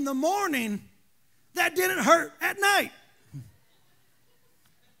hurt in the morning that didn't hurt at night.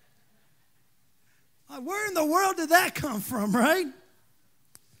 Where in the world did that come from, right?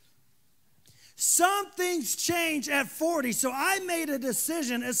 Some things change at 40, so I made a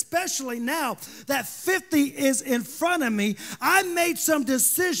decision, especially now that 50 is in front of me. I made some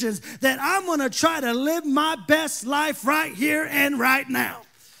decisions that I'm going to try to live my best life right here and right now.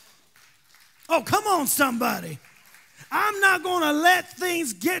 Oh, come on, somebody. I'm not going to let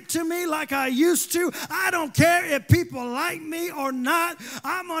things get to me like I used to. I don't care if people like me or not.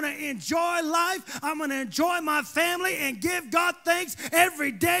 I'm going to enjoy life. I'm going to enjoy my family and give God thanks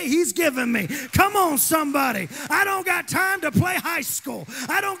every day He's given me. Come on, somebody. I don't got time to play high school.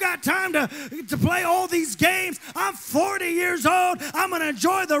 I don't got time to play all these games. I'm 40 years old. I'm going to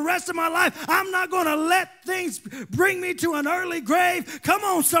enjoy the rest of my life. I'm not going to let things bring me to an early grave. Come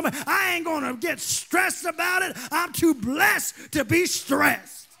on, somebody. I ain't going to get stressed about it. I'm too blessed to be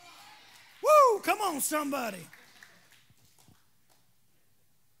stressed. Woo, come on, somebody.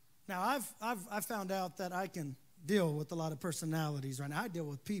 Now, I've found out that I can deal with a lot of personalities right now. I deal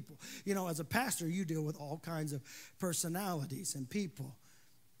with people. You know, as a pastor, you deal with all kinds of personalities and people.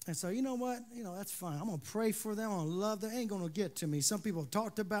 And so, you know what? You know, that's fine. I'm going to pray for them. I'm going to love them. They ain't going to get to me. Some people have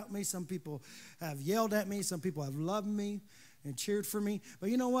talked about me. Some people have yelled at me. Some people have loved me and cheered for me.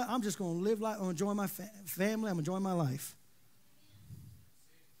 But you know what? I'm just going to live life. I'm going to enjoy my family. I'm enjoying my life.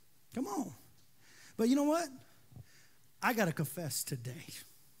 Come on. But you know what? I got to confess today.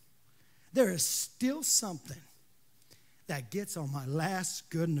 There is still something that gets on my last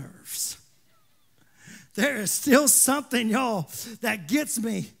good nerves. There is still something, y'all, that gets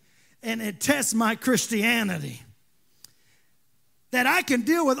me and it tests my Christianity. That I can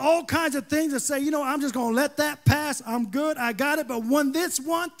deal with all kinds of things and say, you know, I'm just going to let that pass. I'm good. I got it. But when this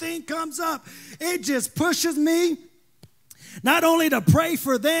one thing comes up, it just pushes me not only to pray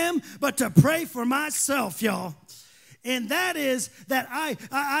for them, but to pray for myself, y'all. And that is that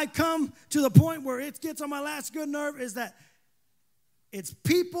I come to the point where it gets on my last good nerve is that it's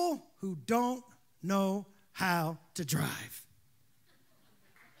people who don't know how to drive.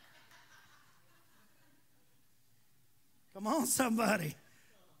 Come on, somebody.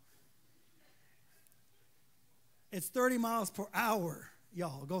 It's 30 miles per hour,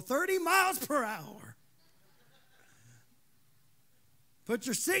 y'all. Go 30 miles per hour. Put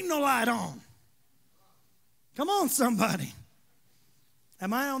your signal light on. Come on, somebody.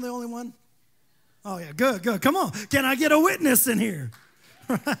 Am I the only one? Oh, yeah, good, good. Come on. Can I get a witness in here?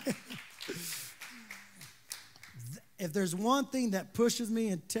 Right? If there's one thing that pushes me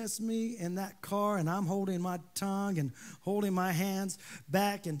and tests me in that car and I'm holding my tongue and holding my hands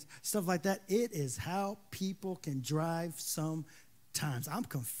back and stuff like that, it is how people can drive sometimes. I'm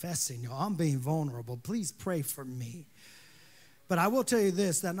confessing, y'all. I'm being vulnerable. Please pray for me. But I will tell you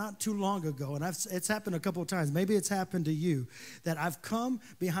this, that not too long ago, and it's happened a couple of times, maybe it's happened to you, that I've come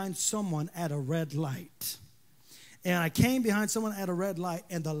behind someone at a red light. And I came behind someone at a red light,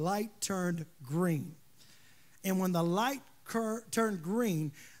 and the light turned green. And when the light turned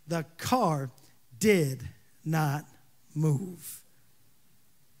green, the car did not move.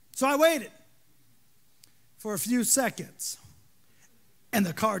 So I waited for a few seconds, and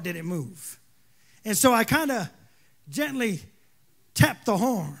the car didn't move. And so I kind of gently tapped the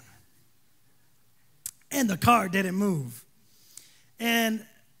horn, and the car didn't move. And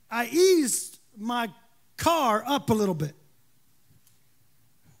I eased my car up a little bit.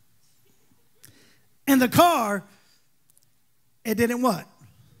 And the car, it didn't what?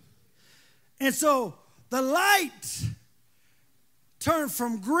 And so the light turned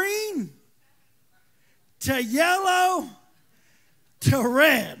from green to yellow to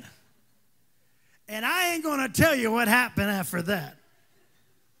red. And I ain't going to tell you what happened after that.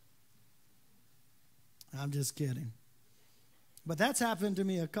 I'm just kidding. But that's happened to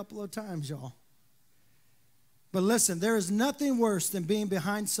me a couple of times, y'all. But listen, there is nothing worse than being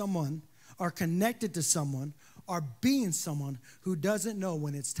behind someone or connected to someone or being someone who doesn't know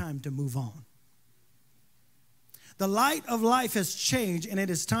when it's time to move on. The light of life has changed, and it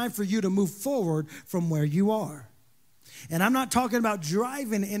is time for you to move forward from where you are. And I'm not talking about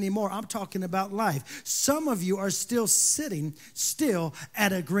driving anymore. I'm talking about life. Some of you are still sitting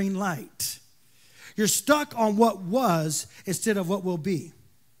at a green light. You're stuck on what was instead of what will be.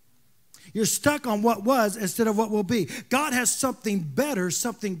 You're stuck on what was instead of what will be. God has something better,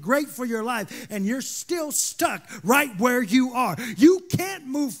 something great for your life, and you're still stuck right where you are. You can't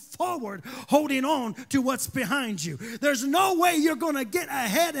move forward holding on to what's behind you. There's no way you're going to get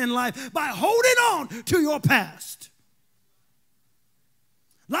ahead in life by holding on to your past.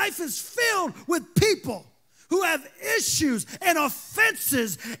 Life is filled with people who have issues and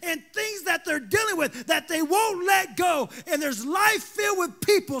offenses and things that they're dealing with that they won't let go. And there's life filled with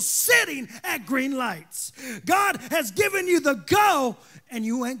people sitting at green lights. God has given you the go, and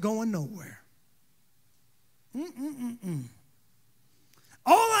you ain't going nowhere. All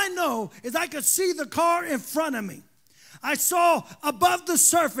I know is I could see the car in front of me. I saw above the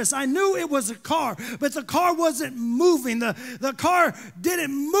surface. I knew it was a car, but the car wasn't moving. The car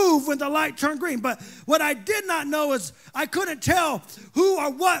didn't move when the light turned green. But what I did not know is I couldn't tell who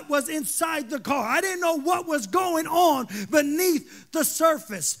or what was inside the car. I didn't know what was going on beneath the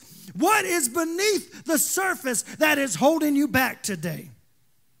surface. What is beneath the surface that is holding you back today?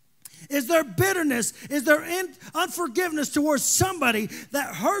 Is there bitterness? Is there unforgiveness towards somebody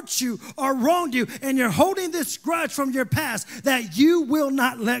that hurt you or wronged you, and you're holding this grudge from your past that you will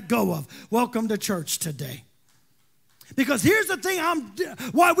not let go of? Welcome to church today. Because here's the thing,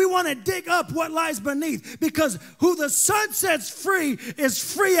 why we want to dig up what lies beneath. Because who the Son sets free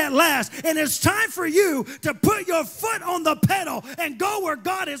is free at last. And it's time for you to put your foot on the pedal and go where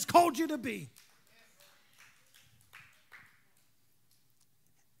God has called you to be.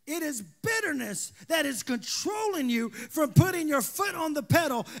 It is bitterness that is controlling you from putting your foot on the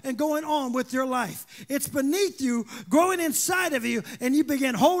pedal and going on with your life. It's beneath you, growing inside of you, and you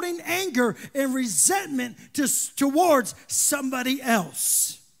begin holding anger and resentment towards somebody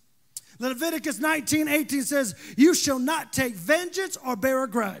else. Leviticus 19:18 says, you shall not take vengeance or bear a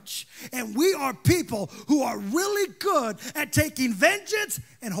grudge. And we are people who are really good at taking vengeance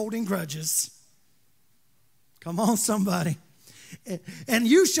and holding grudges. Come on, somebody. And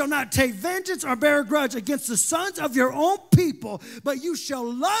you shall not take vengeance or bear a grudge against the sons of your own people, but you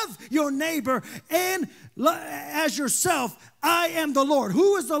shall love your neighbor and as yourself. I am the Lord.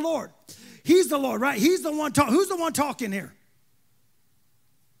 Who is the Lord? He's the Lord, right? He's the one talking. Who's the one talking here?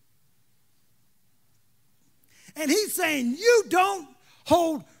 And he's saying, you don't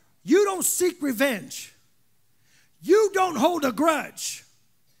seek revenge. You don't hold a grudge,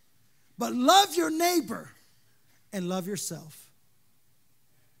 but love your neighbor and love yourself.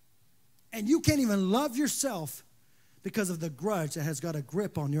 And you can't even love yourself because of the grudge that has got a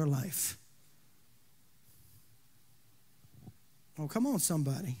grip on your life. Oh, come on,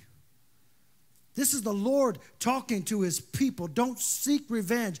 somebody. This is the Lord talking to his people. Don't seek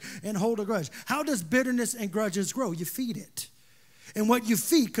revenge and hold a grudge. How does bitterness and grudges grow? You feed it. And what you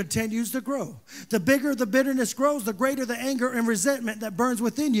feed continues to grow. The bigger the bitterness grows, the greater the anger and resentment that burns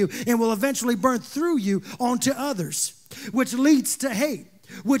within you and will eventually burn through you onto others, which leads to hate,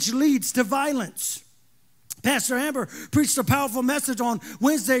 which leads to violence. Pastor Amber preached a powerful message on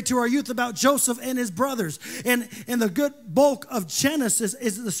Wednesday to our youth about Joseph and his brothers. And the good bulk of Genesis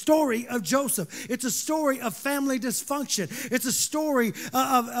is the story of Joseph. It's a story of family dysfunction. It's a story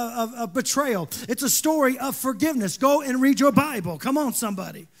of betrayal. It's a story of forgiveness. Go and read your Bible. Come on,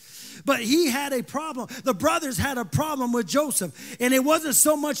 somebody. But he had a problem. The brothers had a problem with Joseph. And it wasn't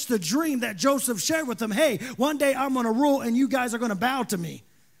so much the dream that Joseph shared with them. Hey, one day I'm going to rule and you guys are going to bow to me.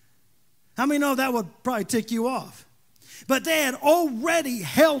 How many know that would probably tick you off? But they had already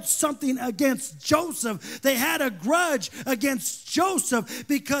held something against Joseph. They had a grudge against Joseph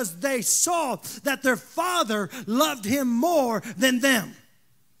because they saw that their father loved him more than them.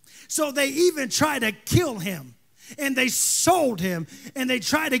 So they even tried to kill him. And they sold him, and they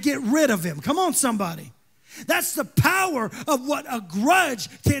tried to get rid of him. Come on, somebody. That's the power of what a grudge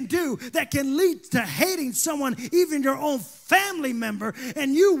can do that can lead to hating someone, even your own family member,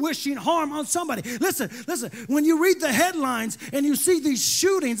 and you wishing harm on somebody. Listen, when you read the headlines and you see these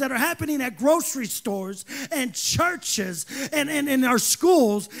shootings that are happening at grocery stores and churches and in our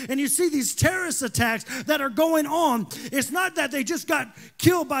schools, and you see these terrorist attacks that are going on, it's not that they just got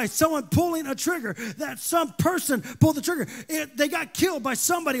killed by someone pulling a trigger, that some person pulled the trigger. They got killed by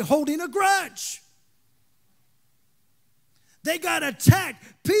somebody holding a grudge. They got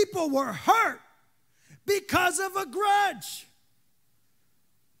attacked. People were hurt because of a grudge.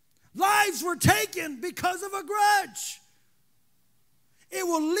 Lives were taken because of a grudge. It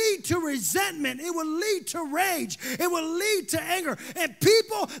will lead to resentment. It will lead to rage. It will lead to anger. And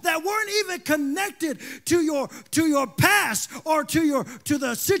people that weren't even connected to your past or to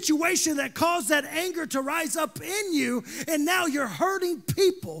the situation that caused that anger to rise up in you, and now you're hurting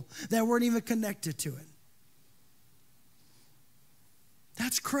people that weren't even connected to it.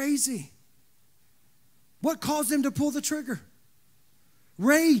 That's crazy. What caused them to pull the trigger?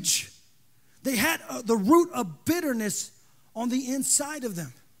 Rage. They had the root of bitterness on the inside of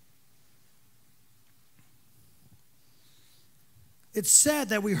them. It's sad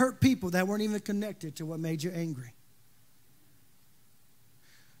that we hurt people that weren't even connected to what made you angry.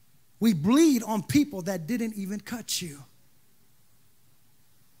 We bleed on people that didn't even cut you.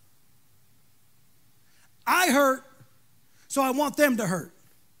 I hurt, so I want them to hurt.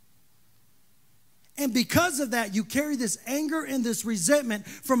 And because of that, you carry this anger and this resentment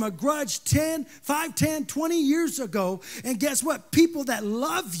from a grudge 5, 10, 20 years ago. And guess what? People that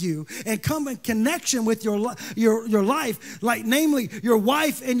love you and come in connection with your life, like namely your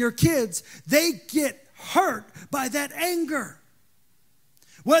wife and your kids, they get hurt by that anger.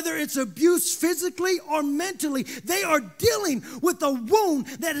 Whether it's abuse physically or mentally, they are dealing with a wound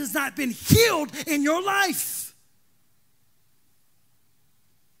that has not been healed in your life.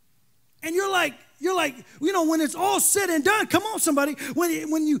 And you're like, when it's all said and done, come on, somebody.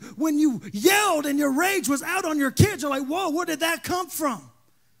 When you yelled and your rage was out on your kids, you're like, whoa, where did that come from?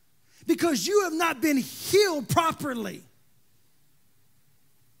 Because you have not been healed properly.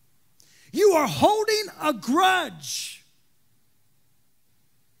 You are holding a grudge.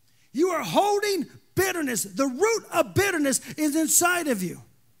 You are holding bitterness. The root of bitterness is inside of you.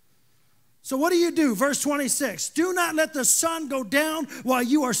 So what do? Verse 26, do not let the sun go down while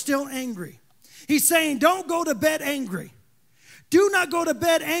you are still angry. He's saying, don't go to bed angry. Do not go to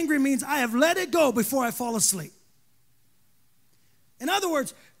bed angry means I have let it go before I fall asleep. In other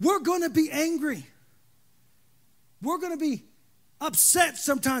words, we're going to be angry. We're going to be upset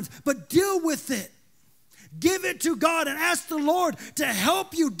sometimes, but deal with it. Give it to God and ask the Lord to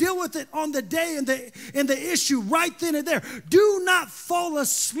help you deal with it on the day and the issue right then and there. Do not fall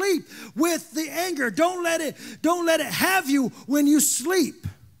asleep with the anger. Don't let it have you when you sleep.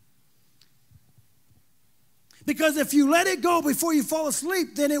 Because if you let it go before you fall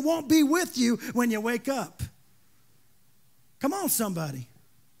asleep, then it won't be with you when you wake up. Come on, somebody.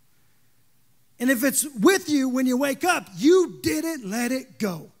 And if it's with you when you wake up, you didn't let it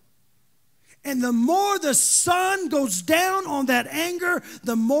go. And the more the sun goes down on that anger,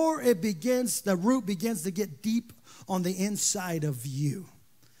 the more the root begins to get deep on the inside of you.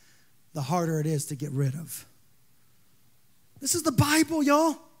 The harder it is to get rid of. This is the Bible,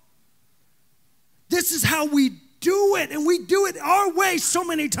 y'all. This is how we do it, and we do it our way so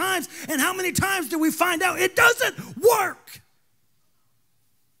many times. And how many times do we find out it doesn't work?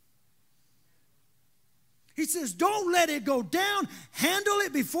 He says, don't let it go down. Handle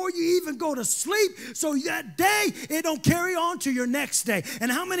it before you even go to sleep so that day it don't carry on to your next day. And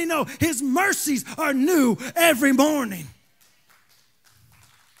how many know his mercies are new every morning?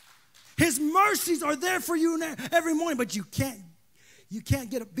 His mercies are there for you every morning, but you can't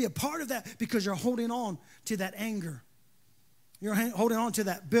be a part of that because you're holding on to that anger. You're holding on to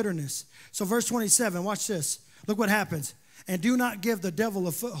that bitterness. So verse 27, watch this. Look what happens. And do not give the devil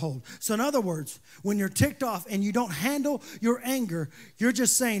a foothold. So in other words, when you're ticked off and you don't handle your anger, you're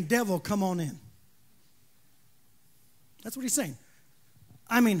just saying, devil, come on in. That's what he's saying.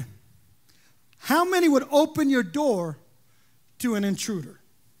 I mean, how many would open your door to an intruder?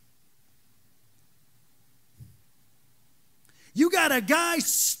 You got a guy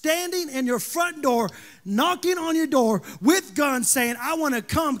standing in your front door, knocking on your door with guns saying, I want to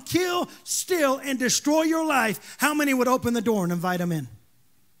come kill, steal, and destroy your life. How many would open the door and invite him in?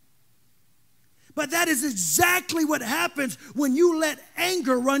 But that is exactly what happens when you let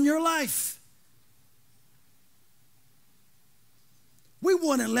anger run your life. We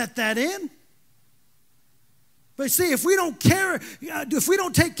wouldn't let that in. But see, if we don't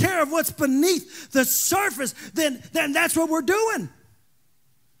take care of what's beneath the surface, then that's what we're doing.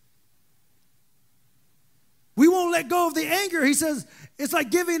 We won't let go of the anger. He says it's like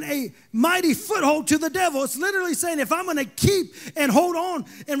giving a mighty foothold to the devil. It's literally saying if I'm going to keep and hold on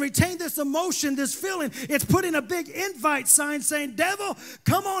and retain this emotion, this feeling, it's putting a big invite sign saying, devil,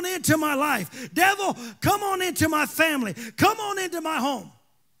 come on into my life. Devil, come on into my family. Come on into my home.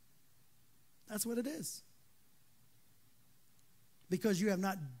 That's what it is. Because you have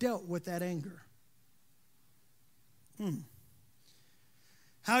not dealt with that anger.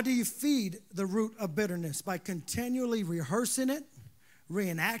 How do you feed the root of bitterness? By continually rehearsing it,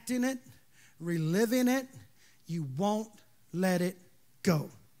 reenacting it, reliving it. You won't let it go.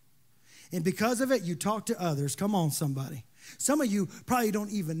 And because of it, you talk to others. Come on, somebody. Some of you probably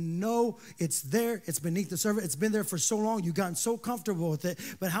don't even know it's there. It's beneath the surface. It's been there for so long. You've gotten so comfortable with it.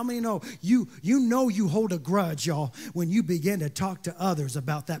 But how many know you know you hold a grudge, y'all, when you begin to talk to others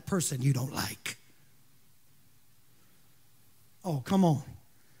about that person you don't like? Oh, come on.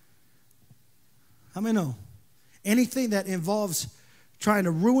 How many know? Anything that involves trying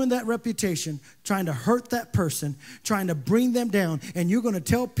to ruin that reputation, trying to hurt that person, trying to bring them down, and you're going to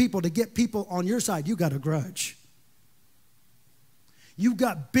tell people to get people on your side, you got a grudge. You've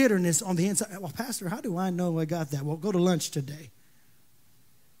got bitterness on the inside. Well, Pastor, how do I know I got that? Well, go to lunch today.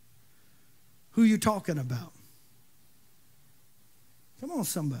 Who are you talking about? Come on,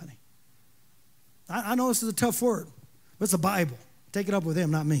 somebody. I know this is a tough word, but it's the Bible. Take it up with him,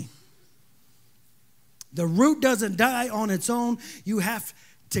 not me. The root doesn't die on its own. You have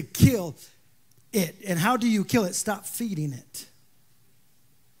to kill it. And how do you kill it? Stop feeding it.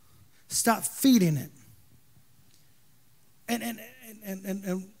 Stop feeding it.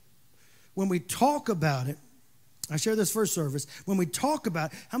 And when we talk about it, I share this first service. When we talk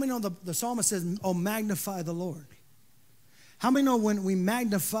about it, how many know the psalmist says, oh, magnify the Lord? How many know when we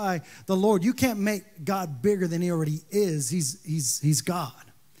magnify the Lord, you can't make God bigger than he already is. He's God.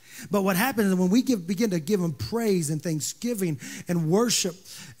 But what happens is when we begin to give him praise and thanksgiving and worship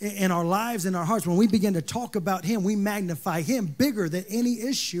in our lives, in our hearts, when we begin to talk about him, we magnify him bigger than any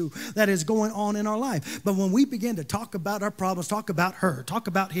issue that is going on in our life. But when we begin to talk about our problems, talk about her, talk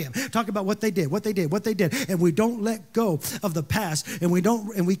about him, talk about what they did, and we don't let go of the past, and we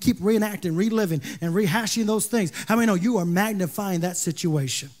keep reenacting, reliving, and rehashing those things, how many know you are magnifying that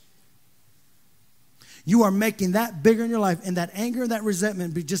situation? You are making that bigger in your life, and that anger and that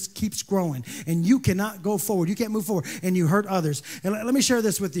resentment just keeps growing, and you cannot go forward. You can't move forward, and you hurt others. And let me share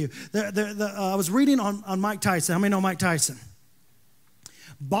this with you. I was reading on Mike Tyson. How many know Mike Tyson?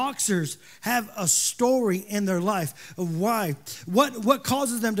 Boxers have a story in their life of why, what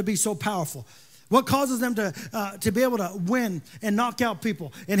causes them to be so powerful. What causes them to be able to win and knock out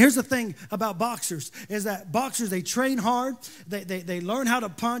people? And here's the thing about boxers, is that boxers, they train hard, they learn how to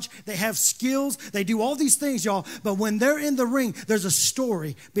punch, they have skills, they do all these things, y'all. But when they're in the ring, there's a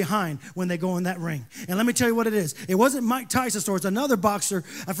story behind when they go in that ring. And let me tell you what it is. It wasn't Mike Tyson's story. It's another boxer.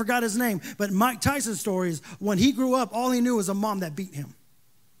 I forgot his name. But Mike Tyson's story is when he grew up, all he knew was a mom that beat him.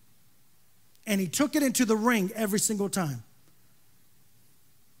 And he took it into the ring every single time.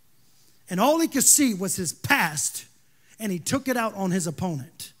 And all he could see was his past, and he took it out on his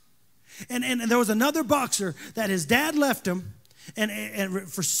opponent. And there was another boxer that his dad left him and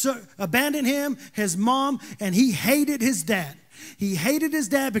abandoned him, his mom, and he hated his dad. He hated his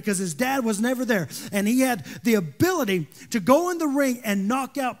dad because his dad was never there. And he had the ability to go in the ring and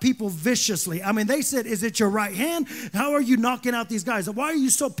knock out people viciously. I mean, they said, is it your right hand? How are you knocking out these guys? Why are you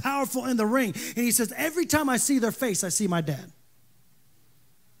so powerful in the ring? And he says, every time I see their face, I see my dad.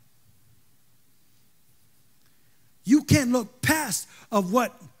 You can't look past of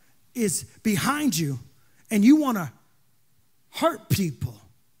what is behind you, and you want to hurt people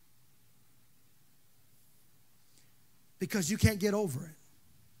because you can't get over it.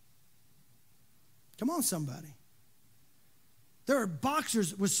 Come on, somebody. There are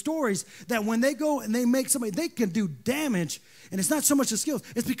boxers with stories that when they go and they make somebody, they can do damage, and it's not so much the skills,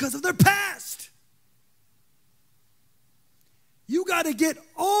 it's because of their past. You got to get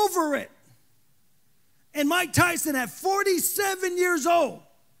over it. And Mike Tyson, at 47 years old,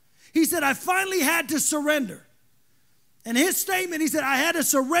 he said, I finally had to surrender. And his statement, he said, I had to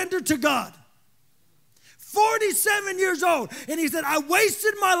surrender to God. 47 years old. And he said, I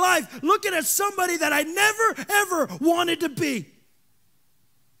wasted my life looking at somebody that I never, ever wanted to be.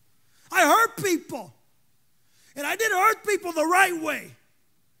 I hurt people. And I didn't hurt people the right way.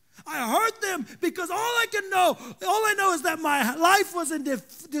 I hurt them because all I know is that my life was in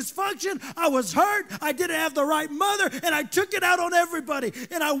dysfunction. I was hurt. I didn't have the right mother, and I took it out on everybody.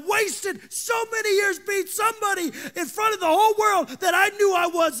 And I wasted so many years being somebody in front of the whole world that I knew I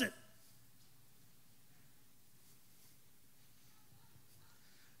wasn't.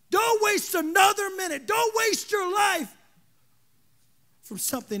 Don't waste another minute. Don't waste your life from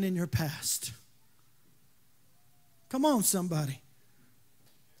something in your past. Come on, somebody.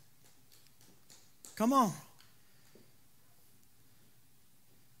 Come on.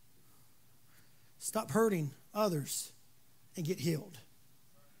 Stop hurting others and get healed.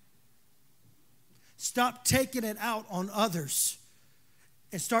 Stop taking it out on others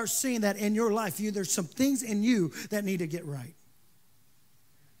and start seeing that in your life, there's some things in you that need to get right.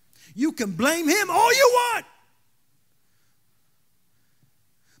 You can blame him all you want.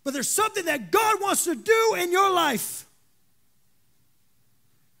 But there's something that God wants to do in your life.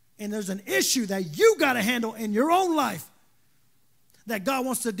 And there's an issue that you got to handle in your own life that God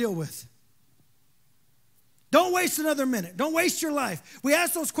wants to deal with. Don't waste another minute. Don't waste your life. We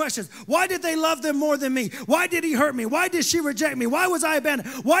ask those questions. Why did they love them more than me? Why did he hurt me? Why did she reject me? Why was I abandoned?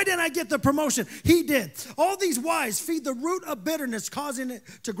 Why didn't I get the promotion? He did. All these whys feed the root of bitterness, causing it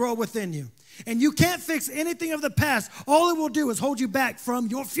to grow within you. And you can't fix anything of the past. All it will do is hold you back from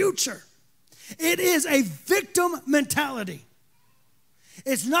your future. It is a victim mentality.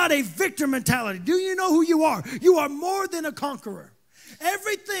 It's not a victim mentality. Do you know who you are? You are more than a conqueror.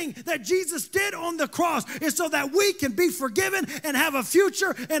 Everything that Jesus did on the cross is so that we can be forgiven and have a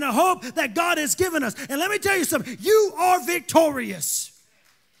future and a hope that God has given us. And let me tell you something. You are victorious.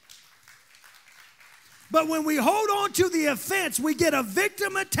 But when we hold on to the offense, we get a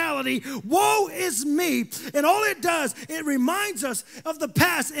victim mentality. Woe is me. And all it does, it reminds us of the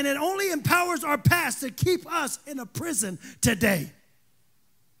past, and it only empowers our past to keep us in a prison today.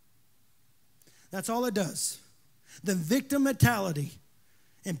 That's all it does. The victim mentality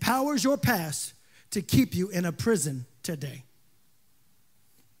empowers your past to keep you in a prison today.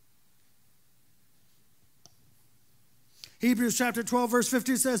 Hebrews chapter 12, verse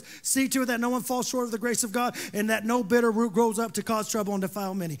 15 says, see to it that no one falls short of the grace of God and that no bitter root grows up to cause trouble and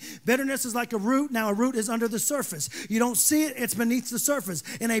defile many. Bitterness is like a root. Now, a root is under the surface. You don't see it. It's beneath the surface.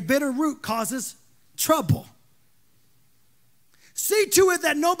 And a bitter root causes trouble. See to it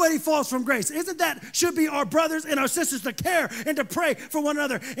that nobody falls from grace. Isn't that should be our brothers and our sisters to care and to pray for one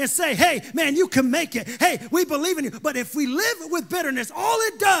another and say, hey, man, you can make it. Hey, we believe in you. But if we live with bitterness, all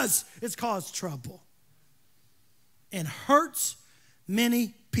it does is cause trouble and hurts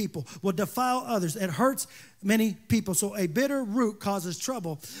many people, will defile others. It hurts many people. So a bitter root causes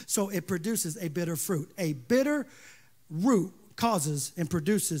trouble, so it produces a bitter fruit. A bitter root causes and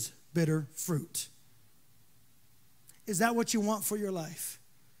produces bitter fruit. Is that what you want for your life?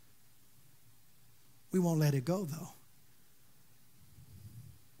 We won't let it go, though.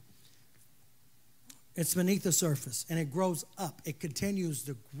 It's beneath the surface, and it grows up. It continues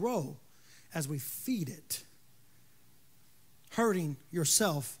to grow as we feed it, hurting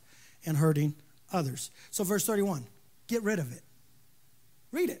yourself and hurting others. So verse 31, get rid of it.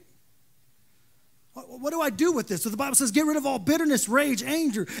 Read it. What do I do with this? So the Bible says, get rid of all bitterness, rage,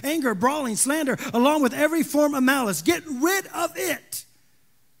 anger, brawling, slander, along with every form of malice. Get rid of it.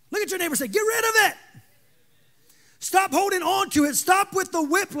 Look at your neighbor and say, get rid of it. Stop holding on to it. Stop with the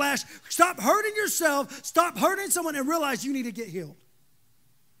whiplash. Stop hurting yourself. Stop hurting someone and realize you need to get healed.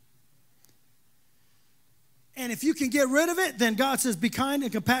 And if you can get rid of it, then God says, be kind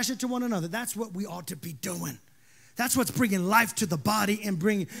and compassionate to one another. That's what we ought to be doing. That's what's bringing life to the body and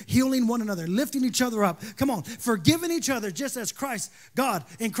bringing healing one another, lifting each other up. Come on, forgiving each other just as God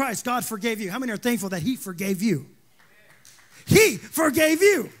forgave you. How many are thankful that he forgave you? He forgave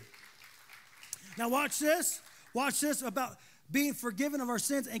you. Now watch this. Watch this about being forgiven of our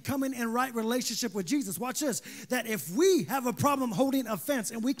sins and coming in right relationship with Jesus. Watch this, that if we have a problem holding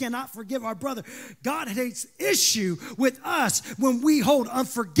offense and we cannot forgive our brother, God takes issue with us when we hold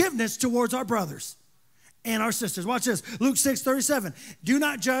unforgiveness towards our brothers and our sisters. Watch this, Luke 6:37. Do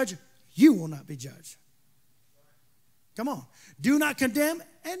not judge, you will not be judged. Come on. Do not condemn,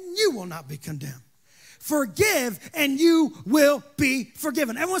 and you will not be condemned. Forgive, and you will be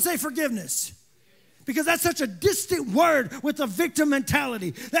forgiven. Everyone say forgiveness. Because that's such a distant word with a victim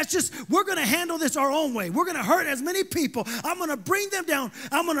mentality. That's just, we're going to handle this our own way. We're going to hurt as many people. I'm going to bring them down.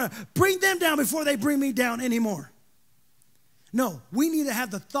 I'm going to bring them down before they bring me down anymore. No, we need to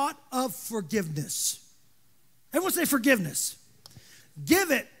have the thought of forgiveness. Everyone say forgiveness.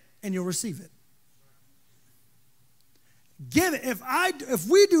 Give it and you'll receive it. Give it. If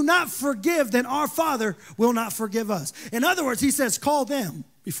we do not forgive, then our Father will not forgive us. In other words, he says, call them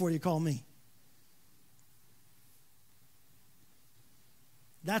before you call me.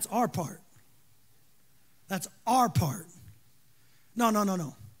 That's our part. That's our part.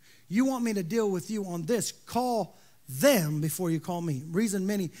 No. You want me to deal with you on this. Call them before you call me. Reason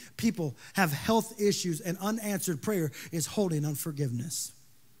many people have health issues and unanswered prayer is holding unforgiveness.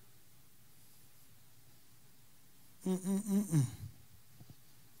 And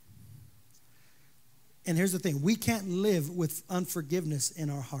here's the thing. We can't live with unforgiveness in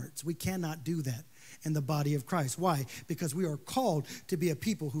our hearts. We cannot do that in the body of Christ. Why? Because we are called to be a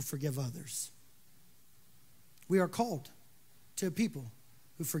people who forgive others. We are called to a people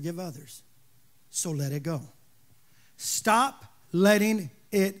who forgive others. So let it go. Stop letting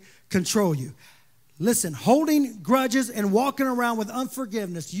it control you. Listen, holding grudges and walking around with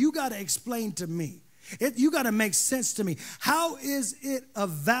unforgiveness, you got to explain to me. You got to make sense to me. How is it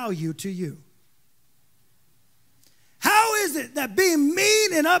of value to you? How is is it that being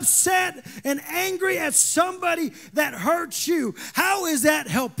mean and upset and angry at somebody that hurts you, how is that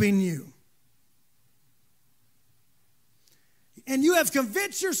helping you? And you have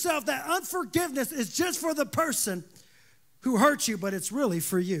convinced yourself that unforgiveness is just for the person who hurt you, but it's really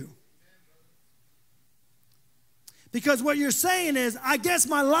for you. Because what you're saying is, I guess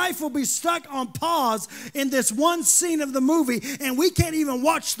my life will be stuck on pause in this one scene of the movie, and we can't even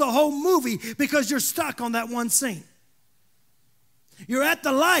watch the whole movie because you're stuck on that one scene. You're at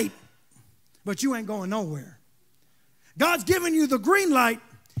the light, but you ain't going nowhere. God's giving you the green light,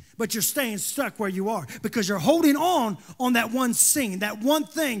 but you're staying stuck where you are because you're holding on that one scene, that one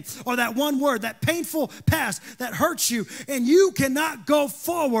thing, or that one word, that painful past that hurts you, and you cannot go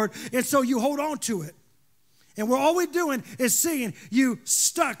forward, and so you hold on to it. And all we're doing is seeing you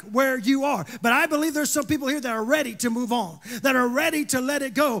stuck where you are. But I believe there's some people here that are ready to move on, that are ready to let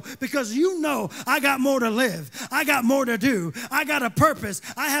it go because you know I got more to live. I got more to do. I got a purpose.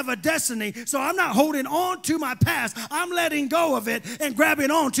 I have a destiny. So I'm not holding on to my past. I'm letting go of it and grabbing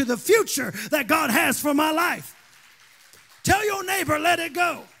on to the future that God has for my life. Tell your neighbor, let it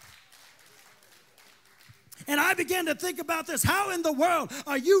go. And I began to think about this. How in the world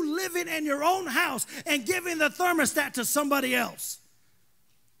are you living in your own house and giving the thermostat to somebody else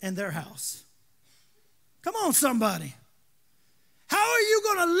in their house? Come on, somebody. How are you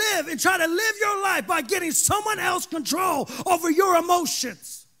going to live and try to live your life by getting someone else control over your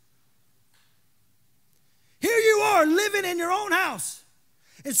emotions? Here you are living in your own house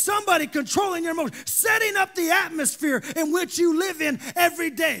and somebody controlling your emotions, setting up the atmosphere in which you live in every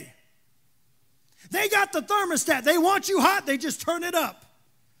day. They got the thermostat. They want you hot, they just turn it up.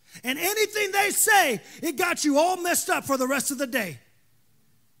 And anything they say, it got you all messed up for the rest of the day.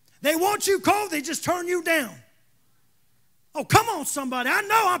 They want you cold, they just turn you down. Oh, come on, somebody. I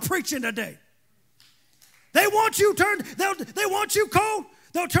know I'm preaching today. They want you they want you cold,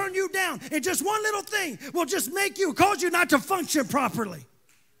 they'll turn you down. And just one little thing will just cause you not to function properly.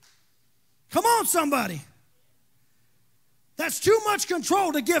 Come on, somebody. That's too much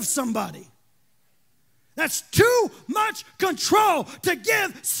control to give somebody. That's too much control to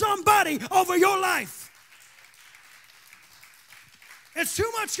give somebody over your life. It's too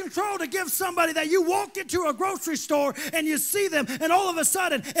much control to give somebody that you walk into a grocery store and you see them and all of a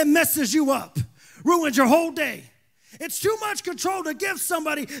sudden it messes you up, ruins your whole day. It's too much control to give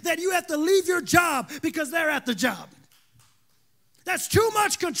somebody that you have to leave your job because they're at the job. That's too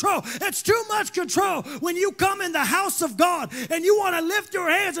much control. That's too much control when you come in the house of God and you want to lift your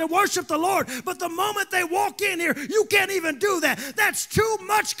hands and worship the Lord, but the moment they walk in here, you can't even do that. That's too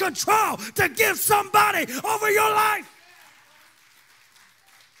much control to give somebody over your life.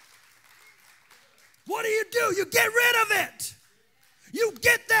 What do? You get rid of it. You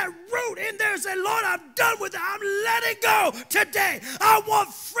get that root in there and say, Lord, I'm done with it. I'm letting go today. I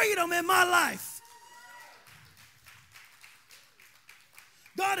want freedom in my life.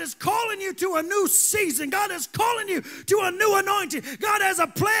 God is calling you to a new season. God is calling you to a new anointing. God has a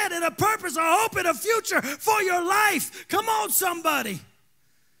plan and a purpose, a hope and a future for your life. Come on, somebody.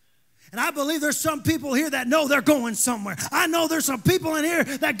 And I believe there's some people here that know they're going somewhere. I know there's some people in here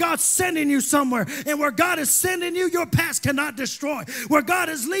that God's sending you somewhere. And where God is sending you, your past cannot destroy. Where God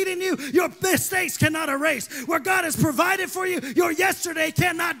is leading you, your mistakes cannot erase. Where God has provided for you, your yesterday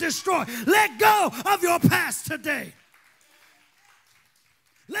cannot destroy. Let go of your past today.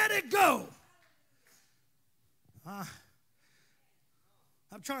 Let it go. I'm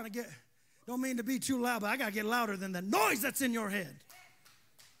trying to don't mean to be too loud, but I got to get louder than the noise that's in your head.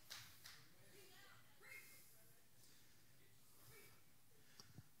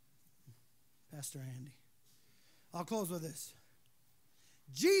 Pastor Andy. I'll close with this.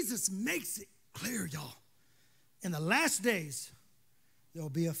 Jesus makes it clear, y'all. In the last days, there'll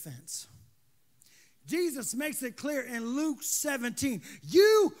be offense. Jesus makes it clear in Luke 17.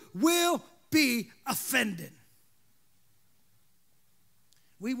 You will be offended.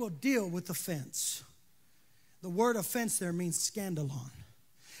 We will deal with offense. The word offense there means scandalon.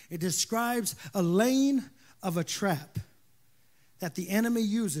 It describes a laying of a trap that the enemy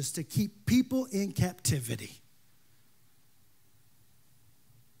uses to keep people in captivity.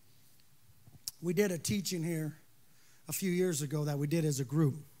 We did a teaching here a few years ago that we did as a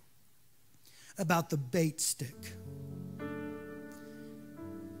group about the bait stick.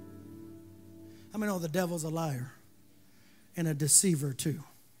 I mean, the devil's a liar and a deceiver too.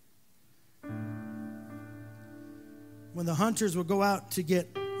 When the hunters would go out to get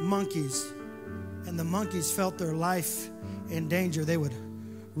monkeys and the monkeys felt their life in danger, they would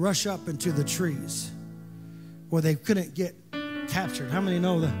rush up into the trees where they couldn't get captured. How many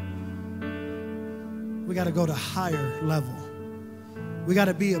know that We got to go to higher level. We got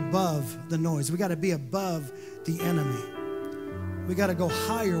to be above the noise. We got to be above the enemy. We got to go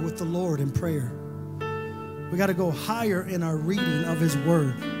higher with the Lord in prayer. We got to go higher in our reading of His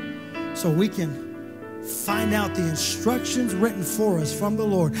Word so we can find out the instructions written for us from the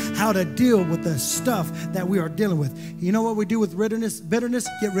Lord, how to deal with the stuff that we are dealing with. You know what we do with bitterness?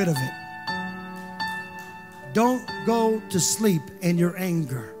 Get rid of it. Don't go to sleep in your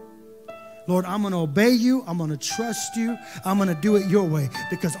anger. Lord, I'm going to obey you. I'm going to trust you. I'm going to do it your way,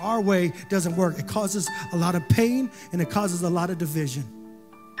 because our way doesn't work. It causes a lot of pain and it causes a lot of division.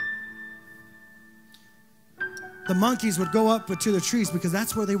 The monkeys would go up to the trees because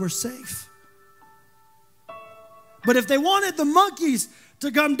that's where they were safe. But if they wanted the monkeys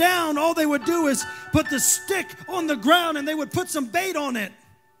to come down, all they would do is put the stick on the ground and they would put some bait on it.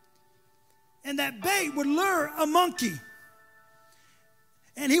 And that bait would lure a monkey.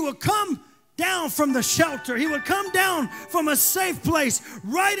 And he would come down from the shelter. He would come down from a safe place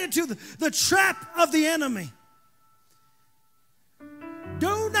right into the trap of the enemy.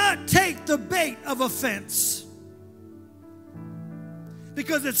 Do not take the bait of offense,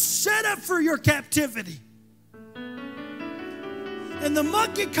 because it's set up for your captivity. And the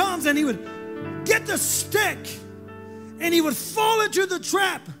monkey comes and he would get the stick and he would fall into the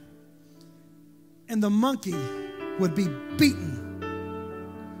trap. And the monkey would be beaten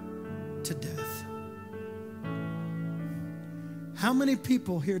to death. How many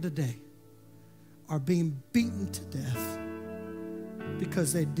people here today are being beaten to death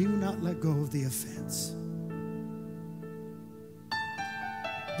because they do not let go of the offense?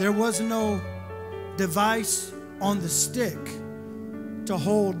 There was no device on the stick to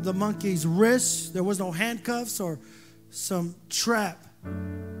hold the monkey's wrists. There was no handcuffs or some trap.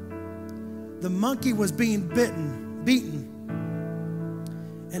 The monkey was being beaten,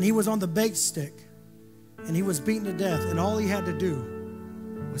 and he was on the bait stick, and he was beaten to death, and all he had to do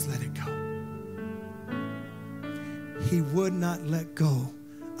was let it go. He would not let go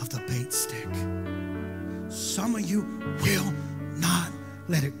of the bait stick. Some of you will not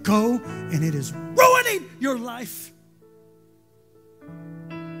let it go, and it is ruining your life.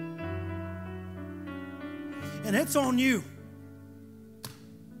 And it's on you.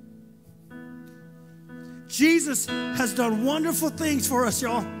 Jesus has done wonderful things for us,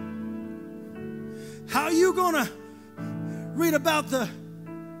 y'all. How are you going to read about the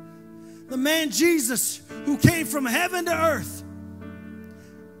man Jesus who came from heaven to earth,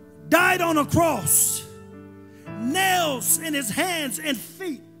 died on a cross, nails in his hands and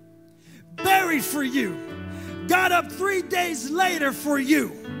feet, buried for you, got up 3 days later for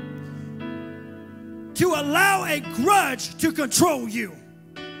you, to allow a grudge to control you?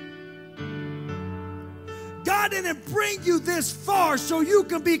 God didn't bring you this far so you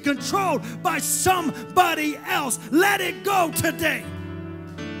can be controlled by somebody else. Let it go today.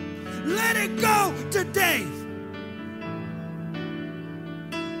 Let it go today.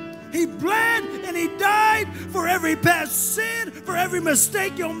 He bled and he died for every past sin, for every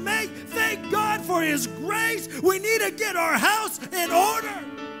mistake you'll make. Thank God for his grace. We need to get our house in order.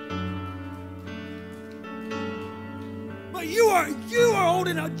 But you are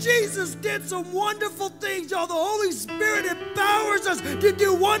holding out. Jesus did some wonderful things, y'all. The Holy Spirit empowers us to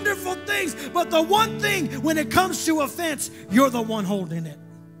do wonderful things. But the one thing, when it comes to offense, you're the one holding it.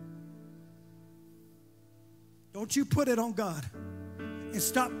 Don't you put it on God and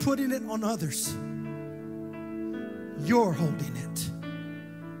stop putting it on others. You're holding it.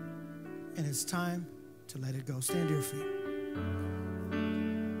 And it's time to let it go. Stand to your feet.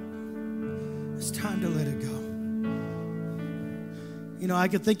 It's time to let it go. You know, I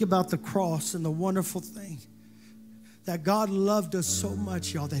could think about the cross and the wonderful thing that God loved us so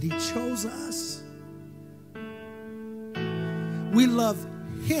much, y'all, that he chose us. We love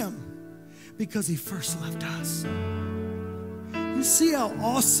him because he first loved us. You see how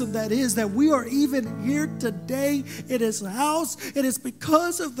awesome that is, that we are even here today in his house. It is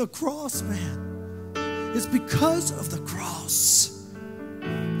because of the cross, man. It's because of the cross.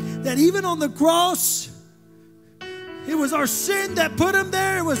 That even on the cross, it was our sin that put him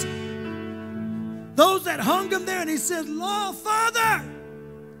there. It was those that hung him there. And he said, Lord, Father,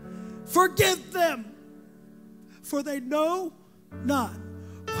 forgive them, for they know not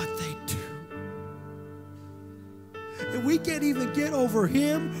what they do. And we can't even get over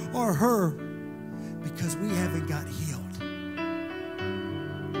him or her because we haven't got healed.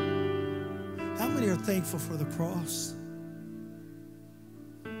 How many are thankful for the cross?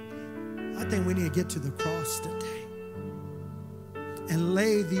 I think we need to get to the cross today and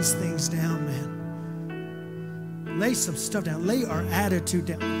lay these things down, man. Lay some stuff down. Lay our attitude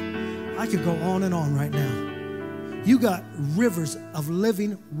down. I could go on and on right now. You got rivers of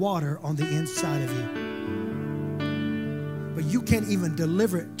living water on the inside of you. But you can't even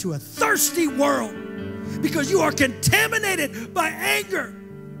deliver it to a thirsty world because you are contaminated by anger.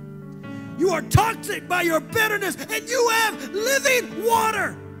 You are toxic by your bitterness, and you have living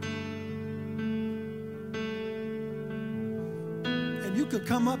water. And you could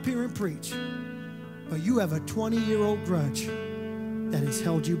come up here and preach, but you have a 20-year-old grudge that has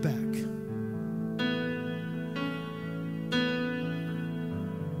held you back.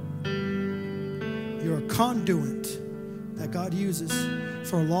 You're a conduit that God uses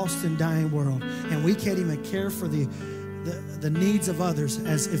for a lost and dying world. And we can't even care for the needs of others,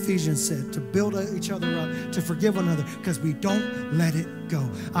 as Ephesians said, to build each other up, to forgive one another, because we don't let it go.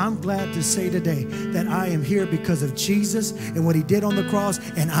 I'm glad to say today that I am here because of Jesus and what he did on the cross,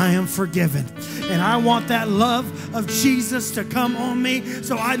 and I am forgiven. And I want that love of Jesus to come on me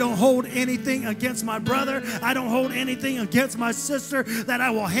so I don't hold anything against my brother. I don't hold anything against my sister, that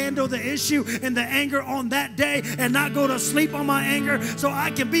I will handle the issue and the anger on that day and not go to sleep on my anger so I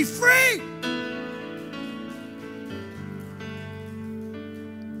can be free.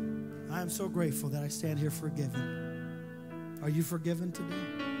 I'm so grateful that I stand here forgiven. Are you forgiven today?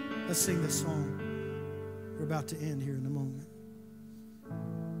 Let's sing this song. We're about to end here in a moment.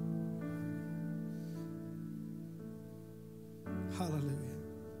 Hallelujah.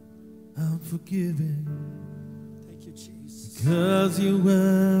 I'm forgiven. Thank you, Jesus. Because you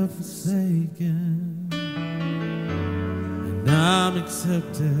were forsaken, and I'm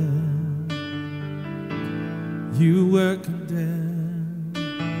accepted. You were condemned.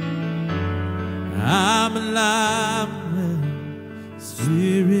 I'm alive when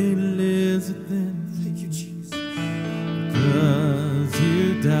Spirit lives within me. Thank you, Jesus. Because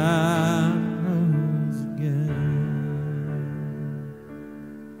you died and rose again.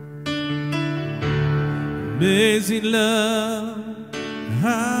 Amazing love,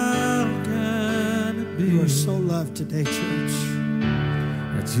 how can it be? You are so loved today, church.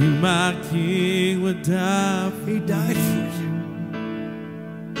 That you, my King, would die for He died for you.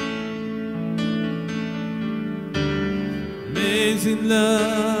 Amazing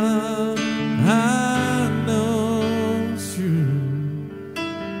love, I know it's true,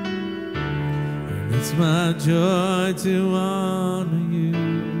 and it's my joy to honor you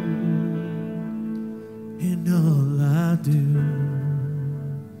in all I do.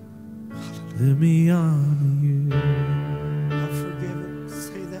 Let me honor you. I'm forgiven.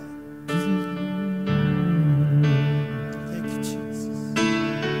 Say that. Thank you, Jesus.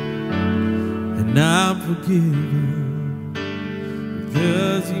 And I'm forgiven.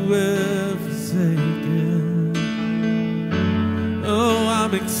 Because you were forsaken. Oh,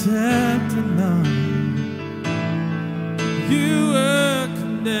 I'm accepted now. You were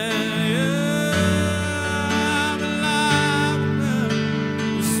condemned. I'm alive now.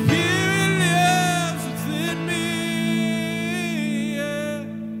 The Spirit lives within me.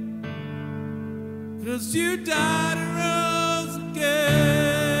 Because you died and rose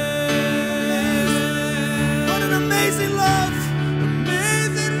again. What an amazing love.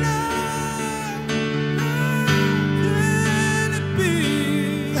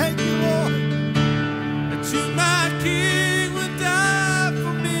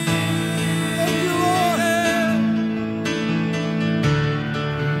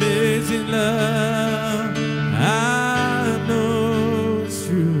 Love, I know it's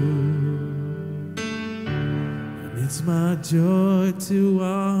true, and it's my joy to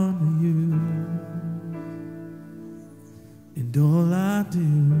honor you in all I do.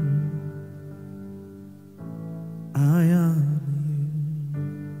 I honor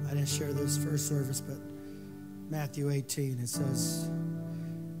you. I didn't share this first service, but Matthew 18, it says,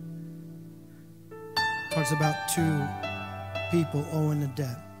 talks about two people owing a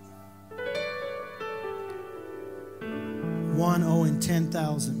debt. One owing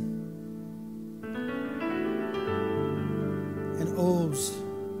 10,000 and owes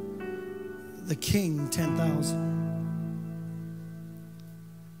the king 10,000.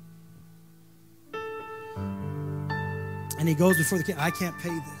 And he goes before the king. I can't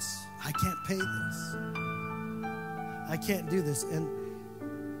pay this. I can't pay this. I can't do this. And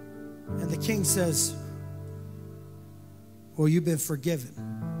the king says, well, you've been forgiven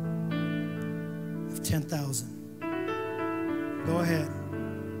of 10,000. Go ahead.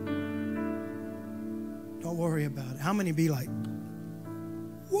 Don't worry about it. How many be like,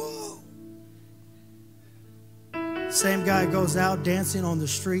 whoa? Same guy goes out dancing on the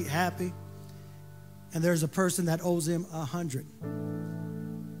street happy, and there's a person that owes him 100.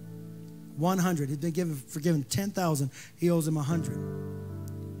 100. He's been forgiven 10,000. He owes him 100.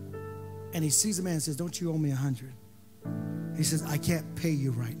 And he sees the man and says, don't you owe me 100? He says, I can't pay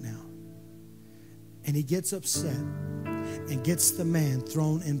you right now. And he gets upset and gets the man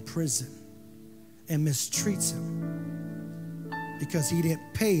thrown in prison and mistreats him because he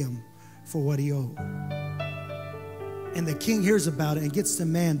didn't pay him for what he owed. And the king hears about it and gets the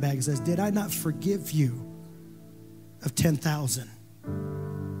man back and says, did I not forgive you of 10,000?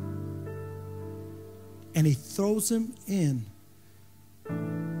 And he throws him in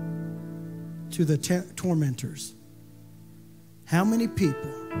to the tormentors. How many people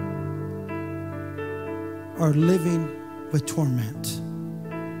are living with torment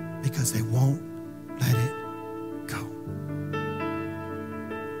because they won't let it go?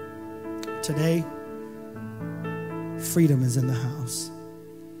 Today, freedom is in the house.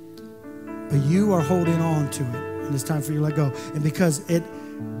 But you are holding on to it, and it's time for you to let go. And because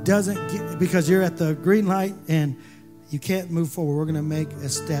because you're at the green light and you can't move forward, we're going to make a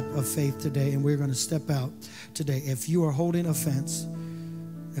step of faith today, and we're going to step out today. If you are holding offense,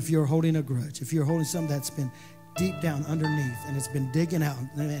 if you're holding a grudge, if you're holding something that's been deep down underneath and it's been digging out,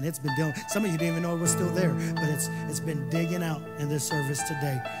 and it's been dealing, some of you didn't even know it was still there, but it's been digging out in this service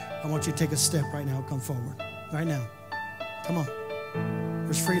today. I want you to take a step right now. Come forward right now. Come on.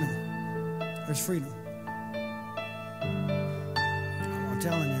 There's freedom. There's freedom. I'm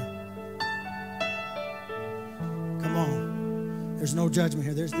telling you. Come on. There's no judgment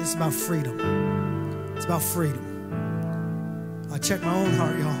here. This is about freedom. It's about freedom. I check my own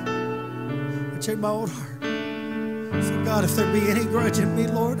heart, y'all. I check my own heart. I say, God, if there be any grudge in me,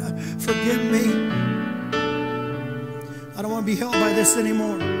 Lord, forgive me. I don't want to be held by this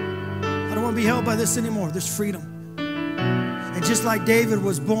anymore. I don't want to be held by this anymore. There's freedom. And just like David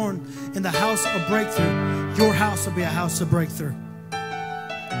was born in the house of breakthrough, your house will be a house of breakthrough.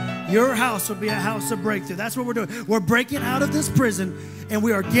 Your house will be a house of breakthrough. That's what we're doing. We're breaking out of this prison, and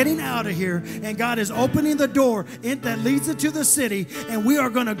we are getting out of here, and God is opening the door that leads into the city, and we are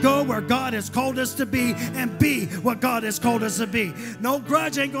going to go where God has called us to be and be what God has called us to be. No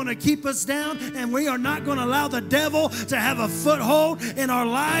grudge ain't going to keep us down, and we are not going to allow the devil to have a foothold in our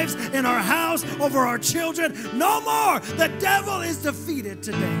lives, in our house, over our children. No more. The devil is defeated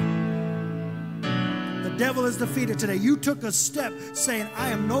today. The devil is defeated today. You took a step saying, I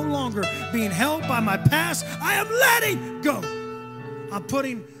am no longer being held by my past. I am letting go. I'm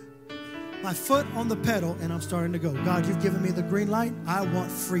putting my foot on the pedal and I'm starting to go. God, you've given me the green light. I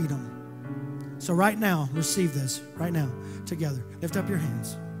want freedom. So right now, receive this. Right now, together. Lift up your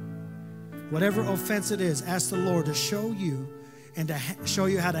hands. Whatever offense it is, ask the Lord to show you and to show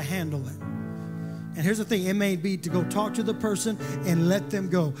you how to handle it. And here's the thing, it may be to go talk to the person and let them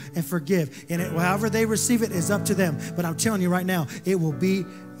go and forgive. And however they receive it is up to them. But I'm telling you right now, it will be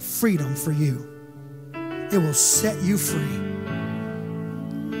freedom for you. It will set you free.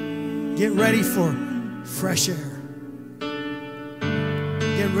 Get ready for fresh air.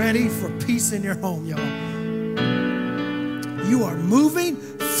 Get ready for peace in your home, y'all. You are moving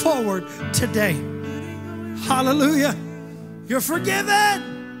forward today. Hallelujah. You're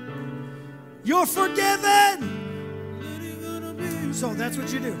forgiven. You're forgiven. So that's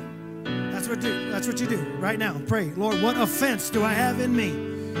what you do. That's what you do right now. Pray, Lord, what offense do I have in me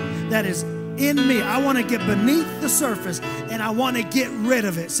that is in me? I want to get beneath the surface and I want to get rid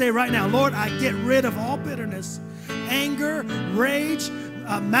of it. Say right now, Lord, I get rid of all bitterness, anger, rage,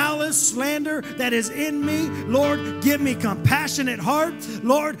 malice, slander that is in me. Lord, give me compassionate heart.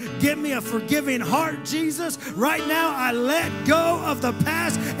 Lord, give me a forgiving heart, Jesus. Right now, I let go of the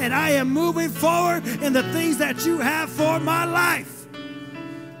past and I am moving forward in the things that you have for my life.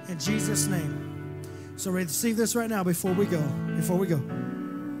 In Jesus' name. So receive this right now before we go.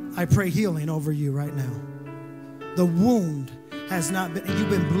 I pray healing over you right now. The wound has not been, you've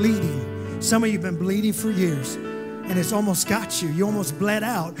been bleeding. Some of you have been bleeding for years. And it's almost got you. You almost bled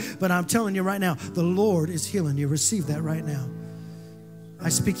out. But I'm telling you right now, the Lord is healing you. Receive that right now. I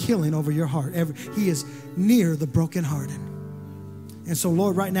speak healing over your heart. He is near the brokenhearted. And so,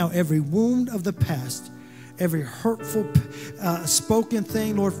 Lord, right now, every wound of the past, every hurtful spoken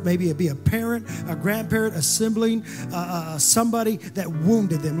thing, Lord, maybe it be a parent, a grandparent, a sibling, somebody that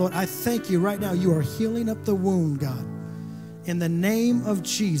wounded them. Lord, I thank you right now. You are healing up the wound, God. In the name of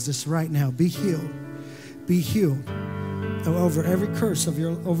Jesus right now, be healed. Be healed over every curse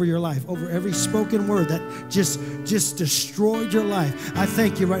over your life, over every spoken word that just destroyed your life. I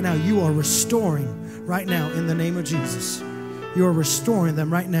thank you right now. You are restoring right now in the name of Jesus. You are restoring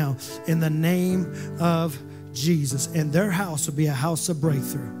them right now in the name of Jesus. And their house will be a house of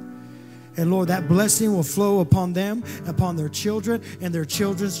breakthrough. And Lord, that blessing will flow upon them, upon their children, and their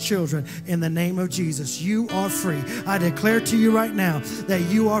children's children. In the name of Jesus, you are free. I declare to you right now that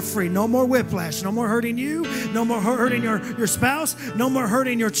you are free. No more whiplash. No more hurting you. No more hurting your spouse. No more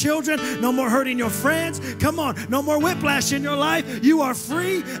hurting your children. No more hurting your friends. Come on. No more whiplash in your life. You are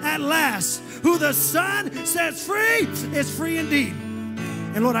free at last. Who the Son sets free is free indeed.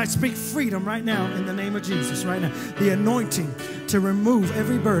 And Lord, I speak freedom right now in the name of Jesus, right now. The anointing to remove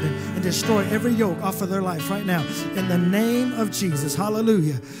every burden and destroy every yoke off of their life right now. In the name of Jesus.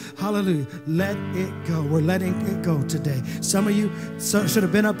 Hallelujah. Hallelujah. Let it go. We're letting it go today. Some of you should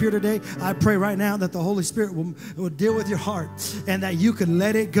have been up here today. I pray right now that the Holy Spirit will deal with your heart and that you can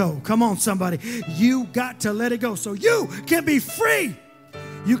let it go. Come on, somebody. You got to let it go so you can be free.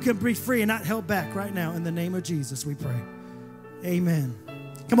 You can be free and not held back right now. In the name of Jesus, we pray. Amen.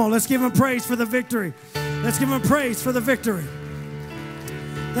 Come on, let's give him praise for the victory. Let's give him praise for the victory.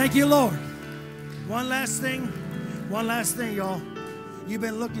 Thank you, Lord. One last thing, y'all. You've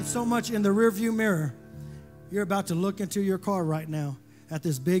been looking so much in the rearview mirror. You're about to look into your car right now at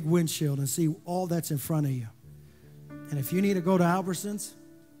this big windshield and see all that's in front of you. And if you need to go to Albertsons,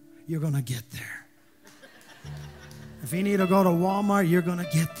 you're going to get there. If you need to go to Walmart, you're going to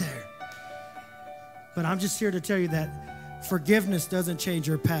get there. But I'm just here to tell you that forgiveness doesn't change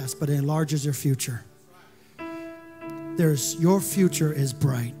your past, but it enlarges your future. Your future is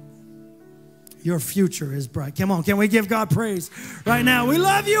bright. Your future is bright. Come on, can we give God praise right now? We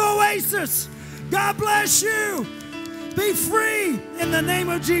love you, Oasis. God bless you. Be free in the name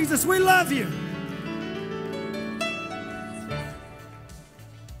of Jesus. We love you.